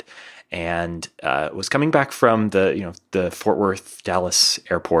weekend, and was coming back from the Fort Worth Dallas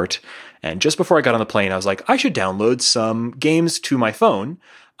airport. And just before I got on the plane, I was like, I should download some games to my phone.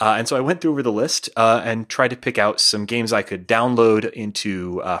 And so I went through over the list and tried to pick out some games I could download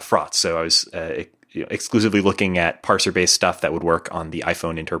into Frauds. So I was exclusively looking at parser-based stuff that would work on the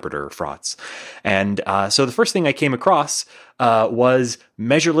iPhone interpreter Frauds. And so the first thing I came across was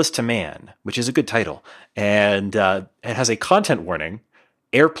Measureless to Man, which is a good title. And it has a content warning: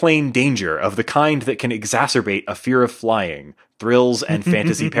 airplane danger of the kind that can exacerbate a fear of flying, thrills, and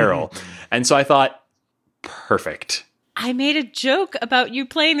fantasy peril. And so I thought, perfect. I made a joke about you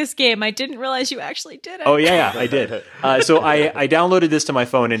playing this game. I didn't realize you actually did it. Oh, yeah, I did. So I downloaded this to my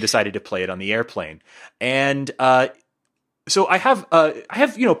phone and decided to play it on the airplane. And so I have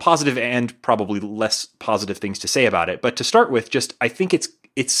positive and probably less positive things to say about it. But to start with, I think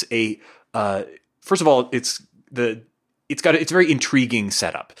it's a first of all, it's very intriguing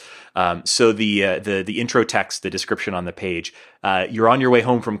setup. So the intro text, the description on the page, you're on your way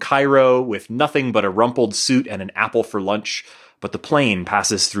home from Cairo with nothing but a rumpled suit and an apple for lunch, but the plane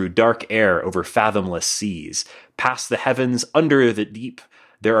passes through dark air over fathomless seas, past the heavens, under the deep.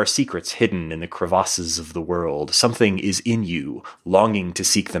 There are secrets hidden in the crevasses of the world. Something is in you, longing to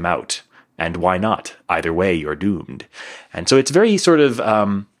seek them out. And why not? Either way, you're doomed. And so it's very sort of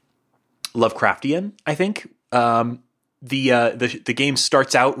Lovecraftian, I think. the game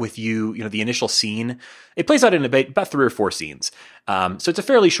starts out with the initial scene. It plays out in about 3 or 4 scenes. So it's a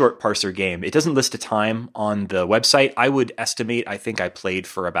fairly short parser game. It doesn't list a time on the website. I would estimate, I think I played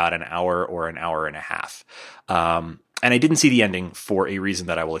for about an hour or an hour and a half. And I didn't see the ending for a reason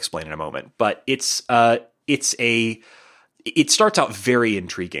that I will explain in a moment. But it starts out very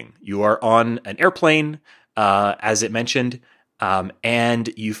intriguing. You are on an airplane, as it mentioned. And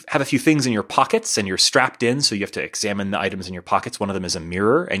you have a few things in your pockets and you're strapped in. So you have to examine the items in your pockets. One of them is a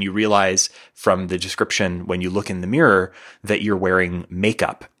mirror. And you realize from the description when you look in the mirror that you're wearing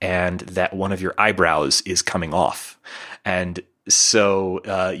makeup and that one of your eyebrows is coming off. And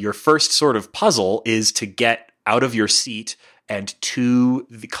so your first sort of puzzle is to get out of your seat and to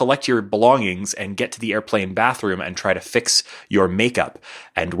collect your belongings and get to the airplane bathroom and try to fix your makeup.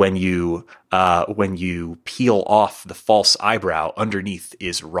 And when you peel off the false eyebrow, underneath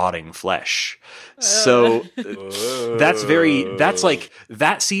is rotting flesh. So that's like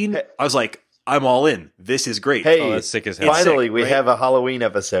that scene. I was like, I'm all in. This is great. Hey, that's sick as hell. Finally, sick, we have a Halloween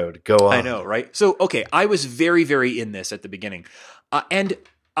episode. Go on. I know, right? So, okay, I was very, very in this at the beginning.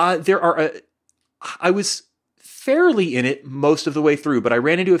 I was fairly in it most of the way through, but I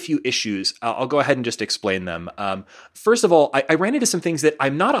ran into a few issues. I'll go ahead and just explain them. First of all, I ran into some things that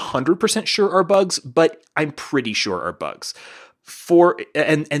I'm not 100% sure are bugs, but I'm pretty sure are bugs.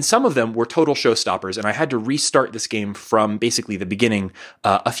 And some of them were total showstoppers, and I had to restart this game from basically the beginning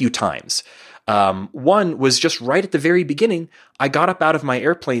a few times. One was just right at the very beginning. I got up out of my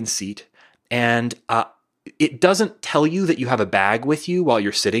airplane seat, and it doesn't tell you that you have a bag with you while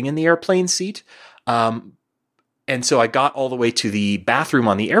you're sitting in the airplane seat. And so I got all the way to the bathroom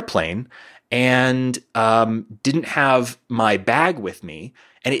on the airplane and didn't have my bag with me.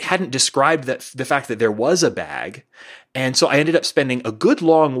 And it hadn't described the fact that there was a bag. And so I ended up spending a good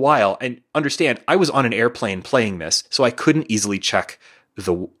long while. And understand, I was on an airplane playing this, so I couldn't easily check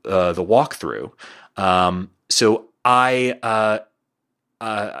the walkthrough. So I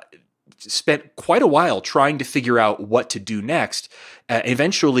spent quite a while trying to figure out what to do next.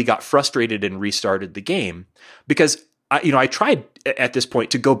 Eventually got frustrated and restarted the game because I tried at this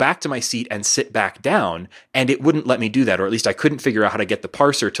point to go back to my seat and sit back down, and it wouldn't let me do that, or at least I couldn't figure out how to get the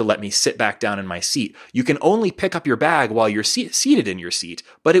parser to let me sit back down in my seat. You can only pick up your bag while you're seated in your seat,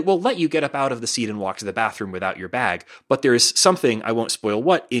 but it will let you get up out of the seat and walk to the bathroom without your bag. But there's something, I won't spoil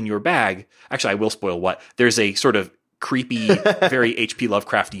what, in your bag. Actually, I will spoil what. There's a sort of creepy, very H.P.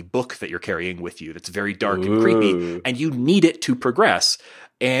 Lovecrafty book that you're carrying with you that's very dark and creepy, and you need it to progress.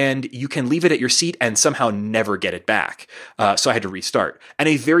 And you can leave it at your seat and somehow never get it back. So I had to restart. And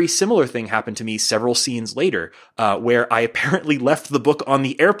a very similar thing happened to me several scenes later, where I apparently left the book on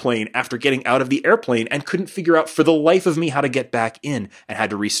the airplane after getting out of the airplane and couldn't figure out for the life of me how to get back in and had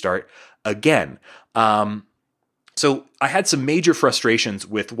to restart again. So I had some major frustrations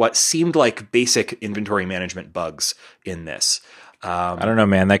with what seemed like basic inventory management bugs in this. I don't know,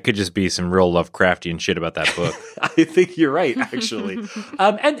 man. That could just be some real Lovecraftian shit about that book. I think you're right, actually.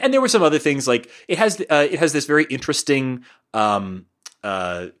 And there were some other things, like it has this very interesting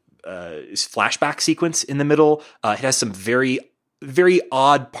flashback sequence in the middle. It has some very, very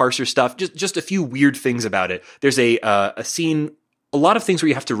odd parser stuff. Just a few weird things about it. There's a scene. A lot of things where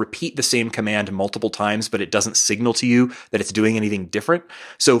you have to repeat the same command multiple times, but it doesn't signal to you that it's doing anything different.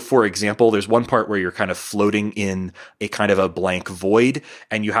 So, for example, there's one part where you're kind of floating in a kind of a blank void,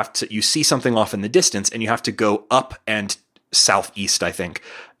 and you see something off in the distance, and you have to go up and southeast, I think.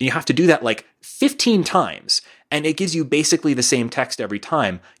 And you have to do that like 15 times, and it gives you basically the same text every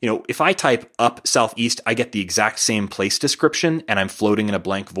time. If I type up southeast, I get the exact same place description, and I'm floating in a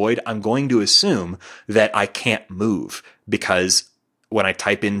blank void. I'm going to assume that I can't move because when I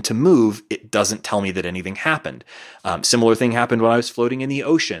type in to move, it doesn't tell me that anything happened. Similar thing happened when I was floating in the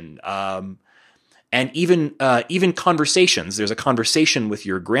ocean. And even conversations. There's a conversation with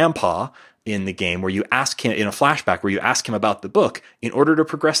your grandpa in the game where you ask him, in a flashback, where you ask him about the book. In order to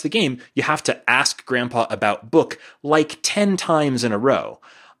progress the game, you have to ask grandpa about book like 10 times in a row.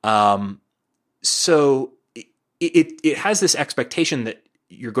 So it has this expectation that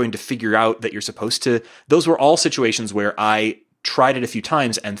you're going to figure out that you're supposed to. Those were all situations where I tried it a few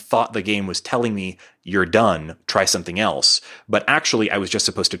times and thought the game was telling me, you're done, try something else. But actually, I was just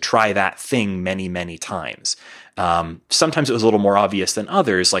supposed to try that thing many, many times. Sometimes it was a little more obvious than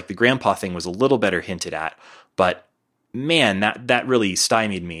others, like the grandpa thing was a little better hinted at. But man, that really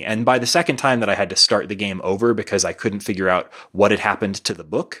stymied me. And by the second time that I had to start the game over because I couldn't figure out what had happened to the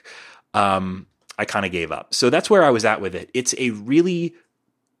book, I kind of gave up. So that's where I was at with it.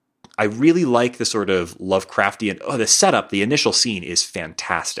 I really like the sort of Lovecraftian. The setup, the initial scene is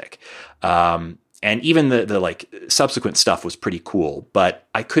fantastic. And even the like subsequent stuff was pretty cool, but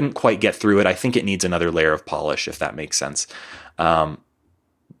I couldn't quite get through it. I think it needs another layer of polish, if that makes sense. Yeah,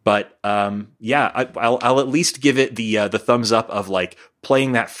 I'll at least give it the thumbs up of like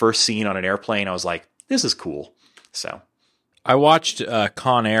playing that first scene on an airplane. I was like, this is cool. So I watched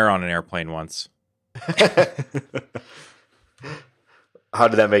Con Air on an airplane once. How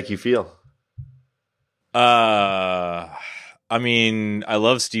did that make you feel? I mean, I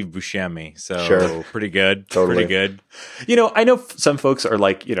love Steve Buscemi, so Sure. pretty good. Totally. Pretty good. You know, I know some folks are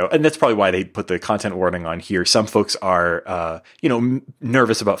like, you know, and that's probably why they put the content warning on here. Some folks are, you know,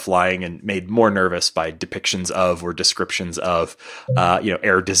 nervous about flying and made more nervous by depictions of or descriptions of, you know,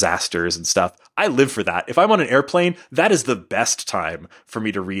 air disasters and stuff. I live for that. If I'm on an airplane, that is the best time for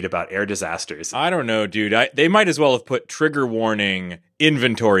me to read about air disasters. I don't know, dude. They might as well have put trigger warning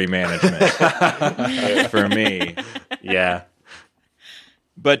inventory management for me. Yeah.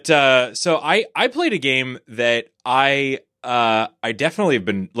 But so I played a game that I definitely have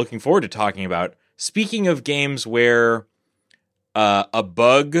been looking forward to talking about. Speaking of games where a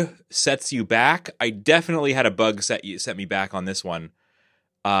bug sets you back, I definitely had a bug set me back on this one.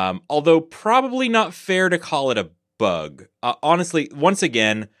 Although probably not fair to call it a bug. Honestly, once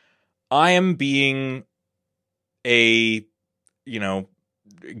again, I am being a, you know,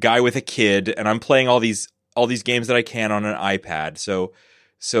 guy with a kid, and I'm playing all these games that I can on an iPad. So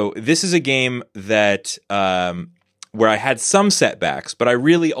this is a game that where I had some setbacks, but I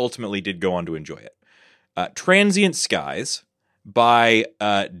really ultimately did go on to enjoy it. Transient Skies by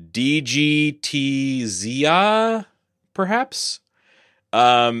DGT Zia, perhaps.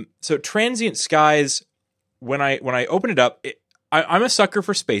 So Transient Skies, when I open it up, I'm a sucker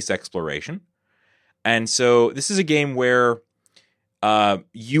for space exploration, and so this is a game where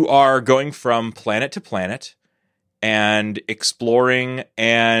you are going from planet to planet and exploring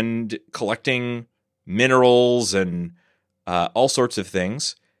and collecting minerals and all sorts of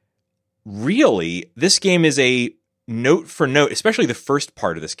things. Really, this game is a note for note, especially the first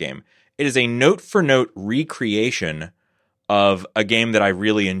part of this game. It is a note for note recreation of a game that I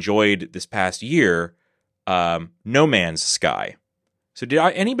really enjoyed this past year, No Man's Sky. So did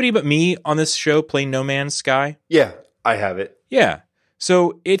anybody but me on this show play No Man's Sky? Yeah, I have it. Yeah.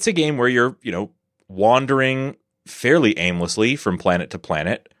 So it's a game where you're, you know, wandering fairly aimlessly from planet to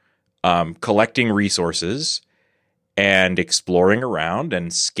planet, collecting resources and exploring around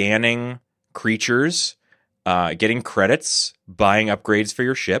and scanning creatures, getting credits, buying upgrades for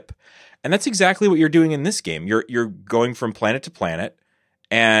your ship. And that's exactly what you're doing in this game. You're going from planet to planet,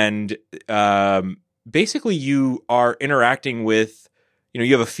 and basically you are interacting with, you know,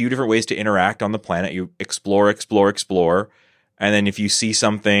 you have a few different ways to interact on the planet. You explore, and then if you see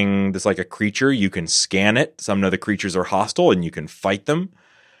something that's like a creature, you can scan it. Some of the creatures are hostile, and you can fight them.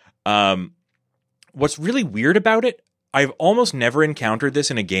 What's really weird about it, I've almost never encountered this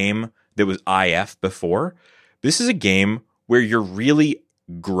in a game that was IF before. This is a game where you're really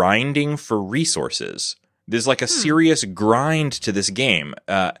grinding for resources. There's like a serious grind to this game.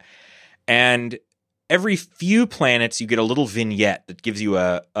 And every few planets, you get a little vignette that gives you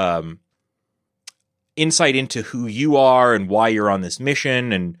a insight into who you are and why you're on this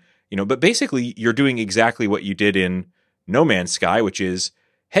mission. And, you know, but basically you're doing exactly what you did in No Man's Sky, which is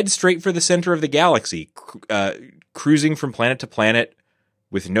head straight for the center of the galaxy, cruising from planet to planet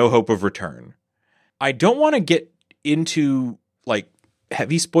with no hope of return. I don't want to get into like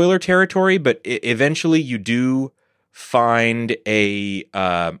heavy spoiler territory, but eventually you do find a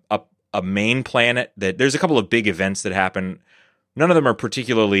main planet that there's a couple of big events that happen. None of them are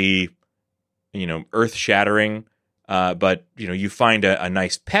particularly, you know, earth shattering, but you know, you find a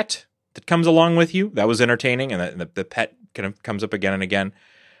nice pet that comes along with you. That was entertaining, and the pet kind of comes up again and again.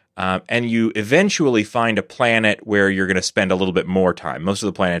 And you eventually find a planet where you're going to spend a little bit more time. Most of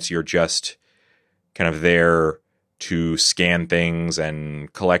the planets you're just kind of there to scan things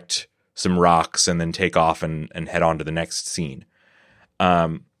and collect some rocks and then take off and head on to the next scene.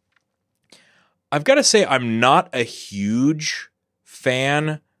 I've got to say, I'm not a huge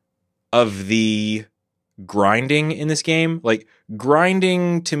fan of the grinding in this game. Like,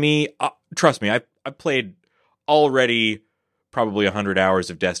 grinding to me, trust me, I've played already probably 100 hours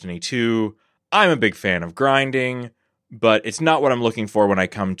of Destiny 2. I'm a big fan of grinding, but it's not what I'm looking for when I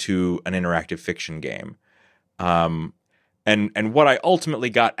come to an interactive fiction game. And what I ultimately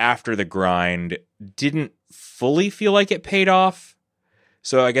got after the grind didn't fully feel like it paid off.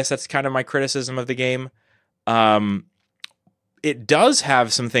 So I guess that's kind of my criticism of the game. It does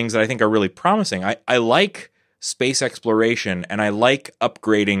have some things that I think are really promising. I like space exploration, and I like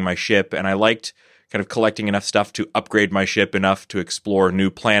upgrading my ship, and I liked kind of collecting enough stuff to upgrade my ship enough to explore new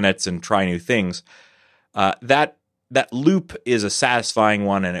planets and try new things. That loop is a satisfying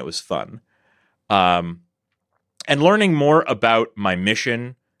one, and it was fun. And learning more about my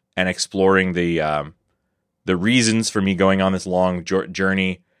mission and exploring the reasons for me going on this long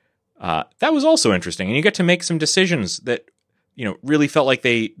journey, that was also interesting. And you get to make some decisions that, really felt like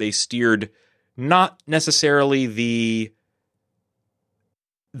they steered not necessarily the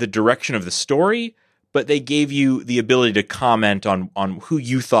direction of the story, but they gave you the ability to comment on who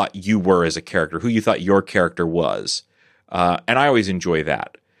you thought you were as a character, who you thought your character was. And I always enjoy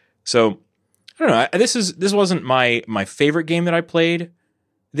that. So I don't know. This wasn't my favorite game that I played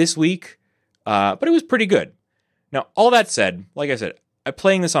this week, but it was pretty good. Now, all that said, like I said, I'm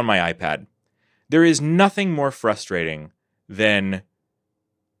playing this on my iPad. There is nothing more frustrating than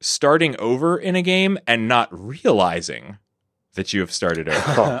starting over in a game and not realizing that you have started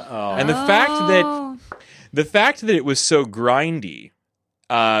over. And the fact that it was so grindy,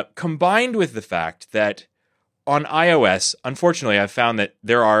 combined with the fact that on iOS, unfortunately, I've found that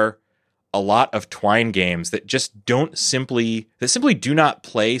there are a lot of Twine games that just simply do not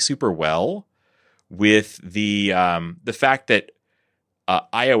play super well with the fact that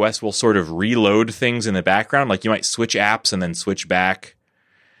iOS will sort of reload things in the background. Like you might switch apps and then switch back,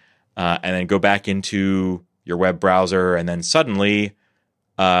 and then go back into your web browser, and then suddenly,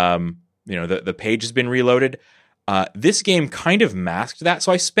 the page has been reloaded. This game kind of masked that,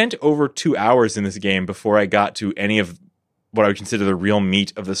 so I spent over 2 hours in this game before I got to any of what I would consider the real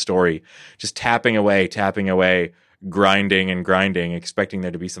meat of the story. Just tapping away, grinding, expecting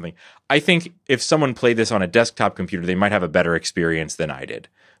there to be something. I think if someone played this on a desktop computer, they might have a better experience than I did.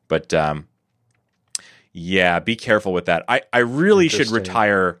 But yeah, be careful with that. I really should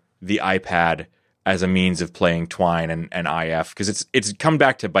retire the iPad as a means of playing Twine and IF, because it's come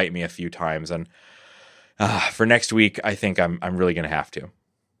back to bite me a few times. And for next week, I think I'm really going to have to.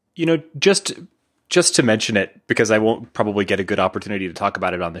 Just to mention it, because I won't probably get a good opportunity to talk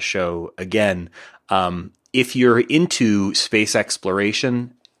about it on the show again. If you're into space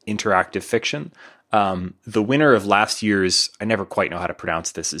exploration, interactive fiction, the winner of last year's, I never quite know how to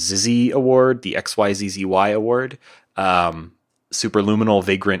pronounce this, ZZ Award, the XYZZY Award, Superluminal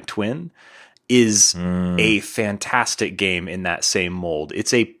Vagrant Twin, is a fantastic game in that same mold.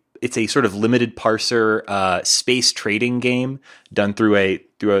 It's a sort of limited parser space trading game done through a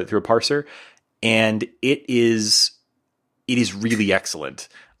parser, and it is really excellent.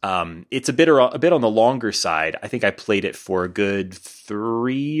 It's a bit on the longer side. I think I played it for a good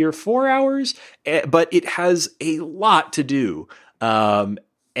 3 or 4 hours, but it has a lot to do.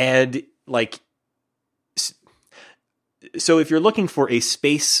 And like, so if you're looking for a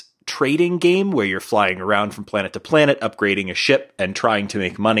space trading game where you're flying around from planet to planet, upgrading a ship and trying to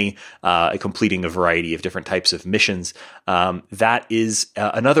make money, completing a variety of different types of missions, that is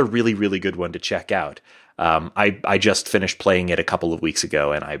another really, really good one to check out. I just finished playing it a couple of weeks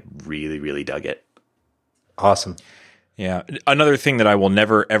ago, and I really, really dug it. Awesome. Yeah. Another thing that I will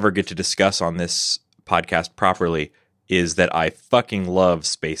never, ever get to discuss on this podcast properly is that I fucking love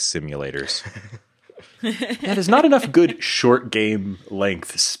space simulators. Yeah, there's not enough good short game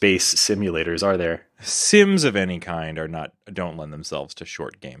length space simulators, are there? Sims of any kind don't lend themselves to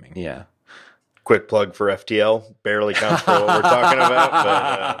short gaming. Yeah. Quick plug for FTL. Barely counts for what we're talking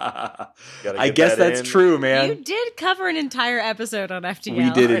about, but I guess that's true, man. You did cover an entire episode on FTL.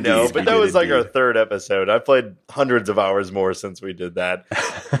 We did, I know, indeed. but that was like our third episode. I played hundreds of hours more since we did that.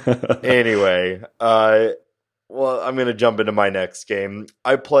 Anyway, well, I'm going to jump into my next game.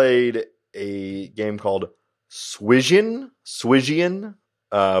 I played a game called Swigian,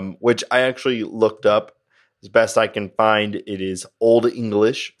 which I actually looked up. As best I can find, it is Old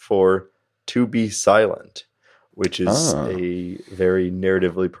English for to be silent, which is a very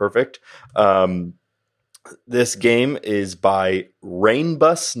narratively perfect. This game is by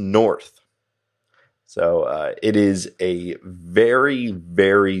Rainbus North. So it is a very,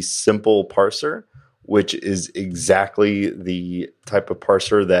 very simple parser, which is exactly the type of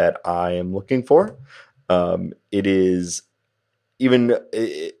parser that I am looking for. It is even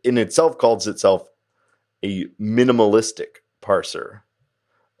in itself calls itself a minimalistic parser,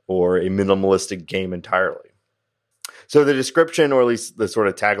 or a minimalistic game entirely. So the description, or at least the sort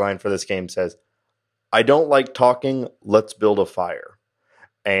of tagline for this game says, "I don't like talking, let's build a fire."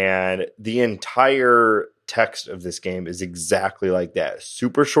 And the entire text of this game is exactly like that.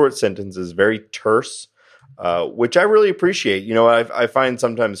 Super short sentences, very terse, which I really appreciate. You know, I find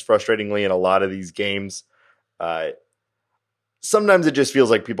sometimes frustratingly in a lot of these games, sometimes it just feels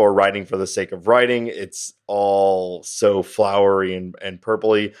like people are writing for the sake of writing. It's all so flowery and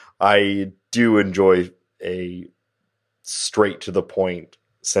purpley. I do enjoy a straight to the point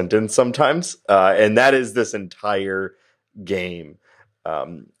sentence sometimes. And that is this entire game.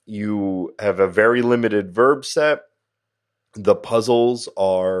 You have a very limited verb set. The puzzles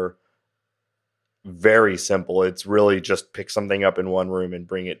are very simple. It's really just pick something up in one room and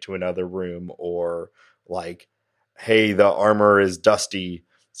bring it to another room, or like, hey, the armor is dusty,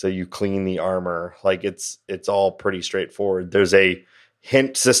 so you clean the armor. Like it's all pretty straightforward. There's a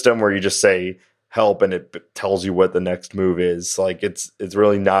hint system where you just say help and it tells you what the next move is. Like it's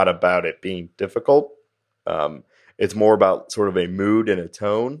really not about it being difficult. It's more about sort of a mood and a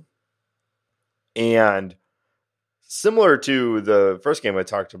tone. And similar to the first game I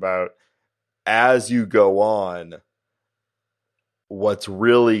talked about, as you go on, what's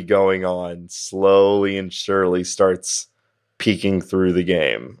really going on slowly and surely starts peeking through the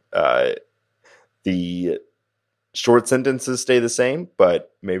game. The short sentences stay the same,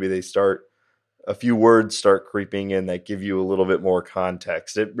 but maybe a few words start creeping in that give you a little bit more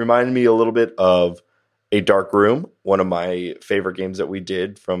context. It reminded me a little bit of A Dark Room, one of my favorite games that we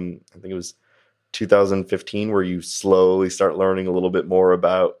did from, I think it was 2015, where you slowly start learning a little bit more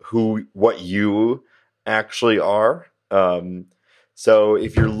about what you actually are. So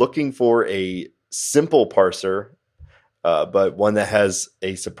if you're looking for a simple parser, but one that has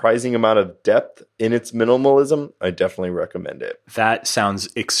a surprising amount of depth in its minimalism, I definitely recommend it. That sounds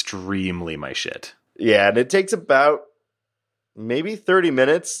extremely my shit. Yeah, and it takes about maybe 30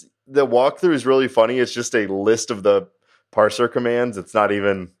 minutes. The walkthrough is really funny. It's just a list of the parser commands. It's not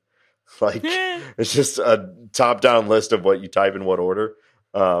even like it's just a top-down list of what you type in what order.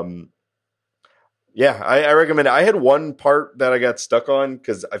 Yeah, I recommend it. I had one part that I got stuck on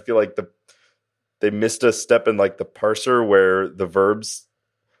because I feel like they missed a step in like the parser where the verbs,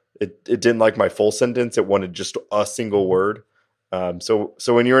 it didn't like my full sentence. It wanted just a single word. So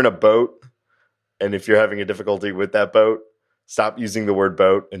when you're in a boat and if you're having a difficulty with that boat, stop using the word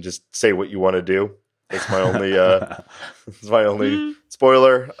boat and just say what you want to do. That's my only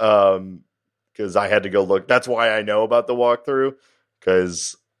spoiler. Because I had to go look. That's why I know about the walkthrough,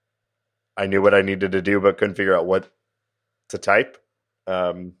 because I knew what I needed to do, but couldn't figure out what to type.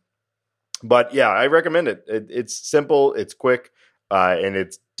 But yeah, I recommend it. It's simple, it's quick, and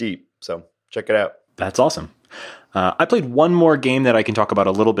it's deep. So check it out. That's awesome. I played one more game that I can talk about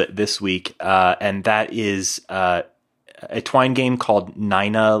a little bit this week, and that is a Twine game called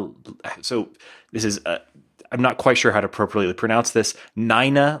Nina. So this is, I'm not quite sure how to appropriately pronounce this.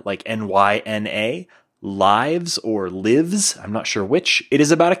 Nina, like Nyna, Lives or Lives. I'm not sure which. It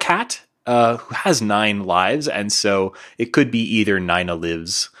is about a cat who has 9 lives, and so it could be either Nina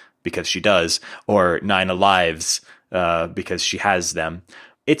Lives, because she does, or 9 Lives because she has them.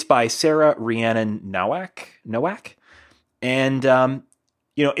 It's by Sarah Rhiannon Nowak. And,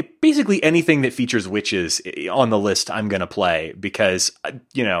 basically anything that features witches on the list I'm going to play because,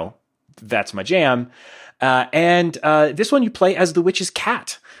 that's my jam. And this one you play as the witch's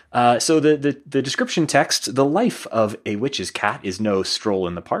cat. So the description text, the life of a witch's cat is no stroll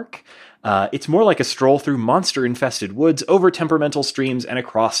in the park. It's more like a stroll through monster-infested woods, over temperamental streams, and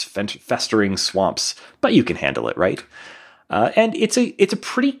across festering swamps. But you can handle it, right? And it's a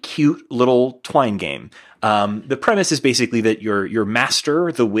pretty cute little Twine game. The premise is basically that your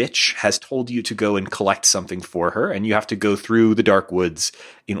master, the witch, has told you to go and collect something for her, and you have to go through the dark woods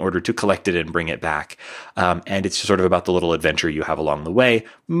in order to collect it and bring it back. And it's sort of about the little adventure you have along the way,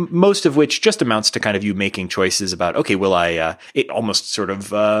 most of which just amounts to kind of you making choices about, okay, will I, it almost sort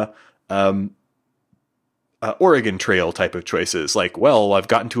of, Oregon Trail type of choices. Like, well, I've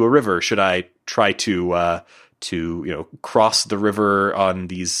gotten to a river. Should I try to cross the river on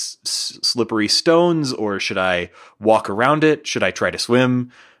these slippery stones, or should I walk around it? Should I try to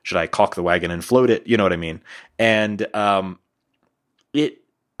swim? Should I caulk the wagon and float it? You know what I mean? And so it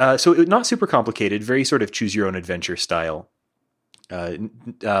not super complicated, very sort of choose your own adventure style.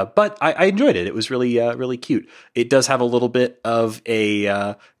 But I enjoyed it. It was really, really cute. It does have a little bit of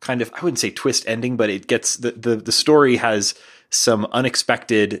a kind of, I wouldn't say twist ending, but it gets the story has some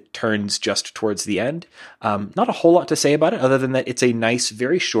unexpected turns just towards the end. Not a whole lot to say about it other than that it's a nice,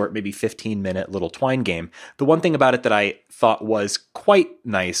 very short, maybe 15-minute little Twine game. The one thing about it that I thought was quite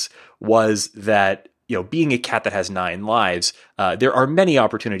nice was that, being a cat that has 9 lives, there are many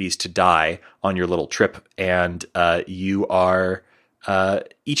opportunities to die on your little trip, and you are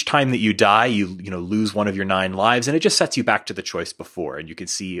each time that you die, you lose one of your 9 lives, and it just sets you back to the choice before. And you can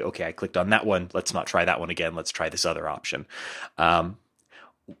see, okay, I clicked on that one. Let's not try that one again. Let's try this other option.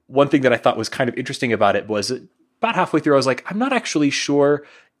 One thing that I thought was kind of interesting about it was about halfway through, I was like, I'm not actually sure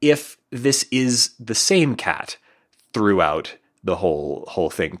if this is the same cat throughout. the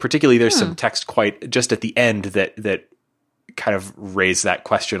whole thing. Particularly, there's some text quite just at the end that kind of raise that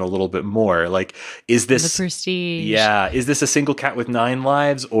question a little bit more. Like, is this the prestige? Yeah, is this a single cat with 9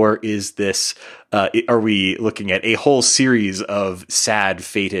 lives, or is this? Are we looking at a whole series of sad,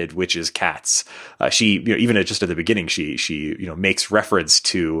 fated witches' cats? She, even just at the beginning, she makes reference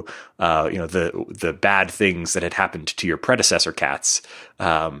to the bad things that had happened to your predecessor cats.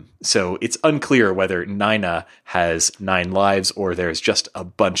 So it's unclear whether Nina has 9 lives or there's just a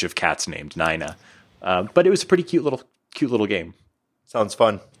bunch of cats named Nina. But it was a pretty cute little game. Sounds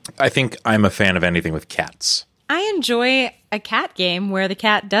fun. I think I'm a fan of anything with cats. I enjoy a cat game where the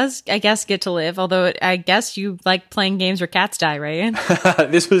cat does, I guess, get to live. Although I guess you like playing games where cats die, right?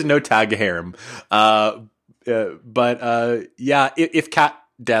 This was no tag harem. But if cat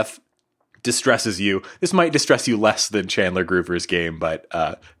death distresses you, this might distress you less than Chandler Groover's game, but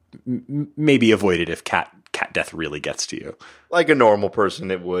maybe avoid it if cat death really gets to you. Like a normal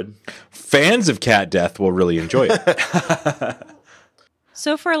person, it would. Fans of cat death will really enjoy it.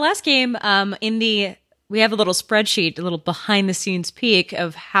 So for our last game, we have a little spreadsheet, a little behind the scenes peek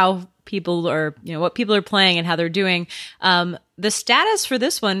of how people are, what people are playing and how they're doing. The status for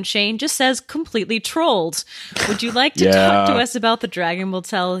this one, Shane, just says completely trolled. Would you like to talk to us about The Dragon Will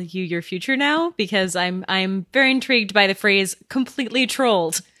Tell You Your Future now? Because I'm very intrigued by the phrase completely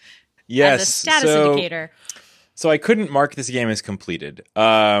trolled. Yes. As a status indicator. So I couldn't mark this game as completed.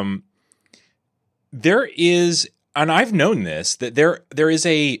 There is, and I've known this, that there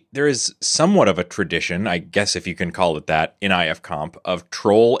is somewhat of a tradition, I guess if you can call it that, in IFComp of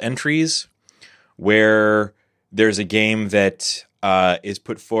troll entries, where there's a game that is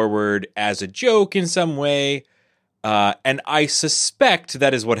put forward as a joke in some way, and I suspect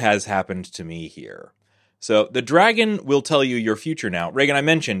that is what has happened to me here. So The Dragon Will Tell You Your Future now. Reagan, I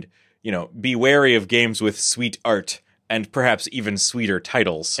mentioned, be wary of games with sweet art and perhaps even sweeter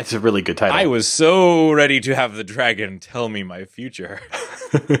titles. It's a really good title. I was so ready to have the dragon tell me my future.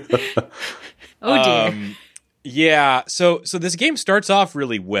 Oh dear. Yeah, so this game starts off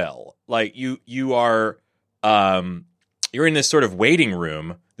really well. Like you are you're in this sort of waiting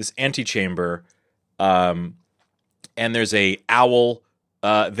room, this antechamber, and there's a owl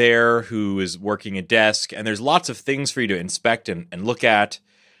there who is working a desk, and there's lots of things for you to inspect and look at.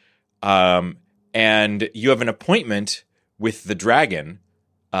 And you have an appointment with the dragon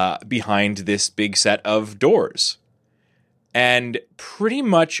behind this big set of doors. And pretty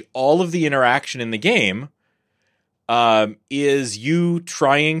much all of the interaction in the game is you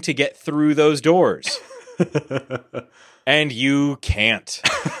trying to get through those doors. And you can't.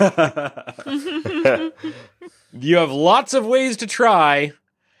 You have lots of ways to try,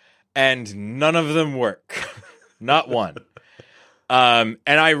 and none of them work. Not one. And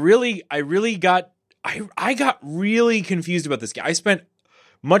I got really confused about this game. I spent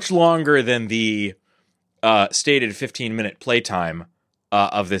much longer than the stated 15-minute playtime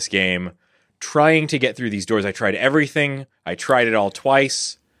of this game trying to get through these doors. I tried everything. I tried it all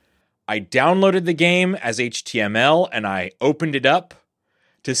twice. I downloaded the game as HTML and I opened it up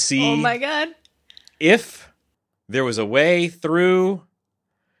to see Oh my god. if there was a way through,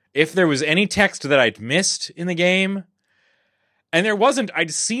 if there was any text that I'd missed in the game. And there wasn't.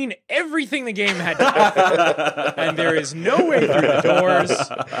 I'd seen everything the game had to offer, and there is no way through the doors.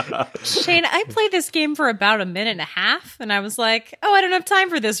 Shane, I played this game for about a minute and a half, and I was like, "Oh, I don't have time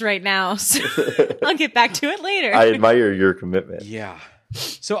for this right now. So I'll get back to it later." I admire your commitment. Yeah.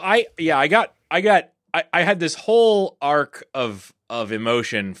 So I had this whole arc of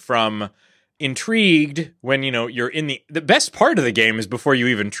emotion from intrigued when you're in the best part of the game is before you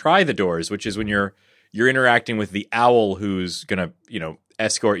even try the doors, which is when you're interacting with the owl who's going to,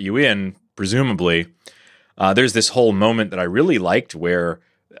 escort you in, presumably. There's this whole moment that I really liked where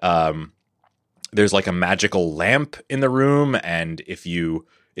there's like a magical lamp in the room, and if you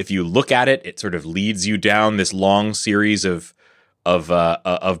look at it, it sort of leads you down this long series of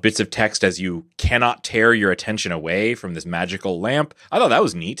bits of text as you cannot tear your attention away from this magical lamp. I thought that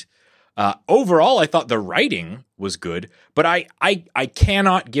was neat. Overall, I thought the writing was good, but I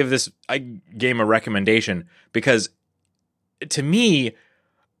cannot give this game a recommendation because, to me,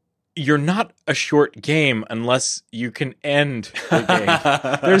 you're not a short game unless you can end the game.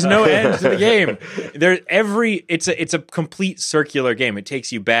 There's no end to the game. It's a complete circular game. It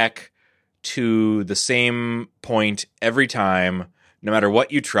takes you back to the same point every time, no matter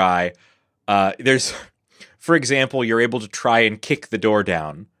what you try. For example, you're able to try and kick the door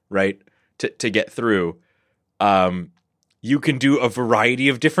down, right? To get through. You can do a variety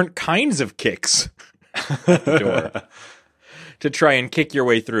of different kinds of kicks at the door. to try and kick your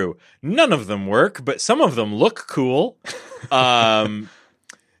way through. None of them work, but some of them look cool.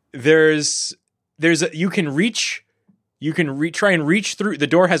 You can try and reach through. The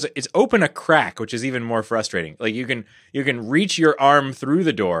door it's open a crack, which is even more frustrating. Like you can reach your arm through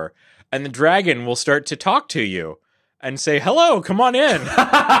the door, and the dragon will start to talk to you and say, "Hello, come on in."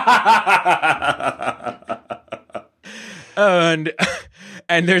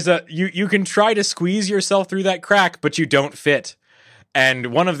 And there's you can try to squeeze yourself through that crack, but you don't fit. And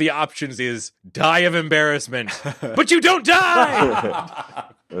one of the options is die of embarrassment, but you don't die.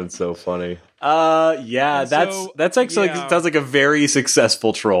 That's so funny. Yeah, that's actually sounds like a very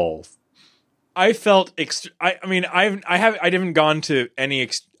successful troll. I felt I've never gone to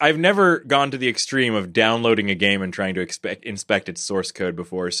the extreme of downloading a game and trying to inspect its source code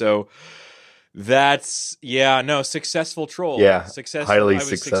before. So that's successful troll. Yeah, successful, highly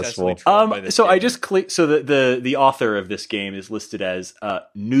successful. So I just clicked. So the author of this game is listed as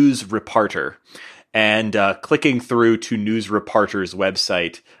News Reporter, and clicking through to News Reporter's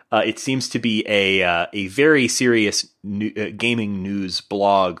website, it seems to be a very serious gaming news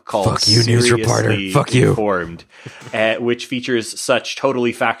blog called "Fuck You, News Reporter." Fuck you. Informed, which features such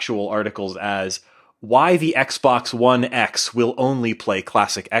totally factual articles as why the Xbox One X will only play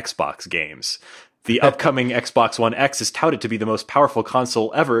classic Xbox games. The upcoming Xbox One X is touted to be the most powerful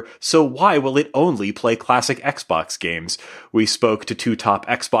console ever, so why will it only play classic Xbox games? We spoke to 2 top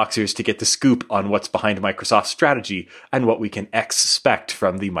Xboxers to get the scoop on what's behind Microsoft's strategy and what we can expect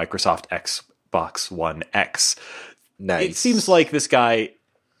from the Microsoft Xbox One X. Nice. It seems like this guy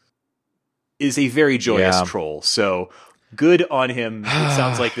is a very joyous troll, so good on him. It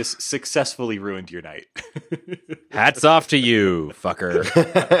sounds like this successfully ruined your night. Hats off to you,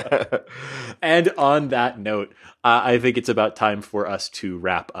 fucker. And on that note, I think it's about time for us to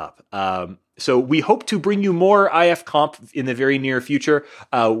wrap up. So we hope to bring you more IFComp in the very near future.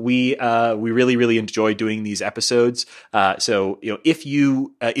 We really, really enjoy doing these episodes. So if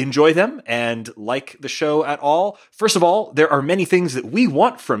you enjoy them and like the show at all, first of all, there are many things that we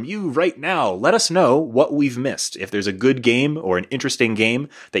want from you right now. Let us know what we've missed. If there's a good game or an interesting game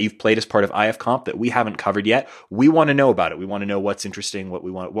that you've played as part of IFComp that we haven't covered yet, we want to know about it. We want to know what's interesting, what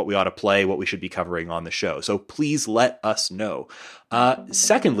we ought to play, what we should be covering on the show. So please let us know.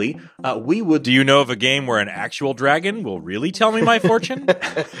 Secondly, we would... Do you know of a game where an actual dragon will really tell me my fortune?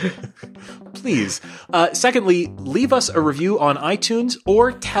 Please. Secondly, leave us a review on iTunes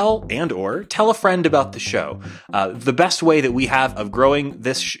or tell a friend about the show. The best way that we have of growing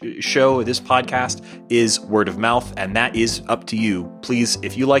this show, this podcast, is word of mouth, and that is up to you. Please,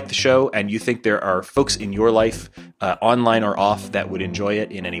 if you like the show and you think there are folks in your life, online or off, that would enjoy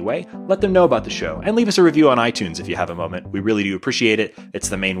it in any way, let them know about the show and leave us a review on iTunes if you have a moment. We really do appreciate it. It's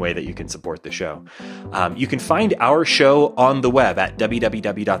the main way that you can support the show. You can find our show on the web at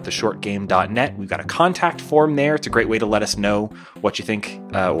www.theshortgame.net. We've got a contact form there. It's a great way to let us know what you think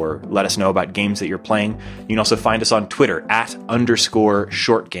or let us know about games that you're playing. You can also find us on Twitter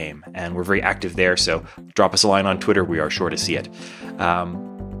 @_shortgame, and we're very active there, so drop us a line on Twitter. We are sure to see it.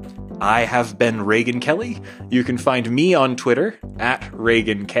 I have been Reagan Kelly. You can find me on Twitter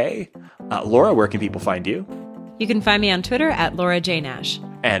 @ReaganK. Laura, where can people find you? You can find me on Twitter @Laura J. Nash.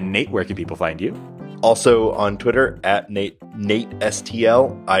 And Nate, where can people find you? Also on Twitter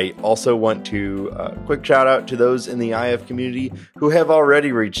 @NateSTL. I also want to quick shout out to those in the IF community who have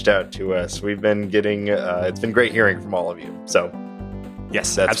already reached out to us. We've been getting, it's been great hearing from all of you. So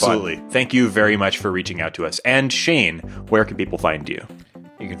yes, that's absolutely. fun. Thank you very much for reaching out to us. And Shane, where can people find you?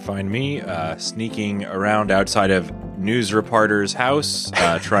 You can find me sneaking around outside of News Reporter's house,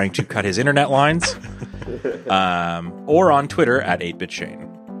 trying to cut his internet lines, or on Twitter @8bitshane.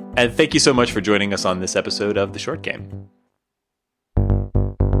 And thank you so much for joining us on this episode of The Short Game.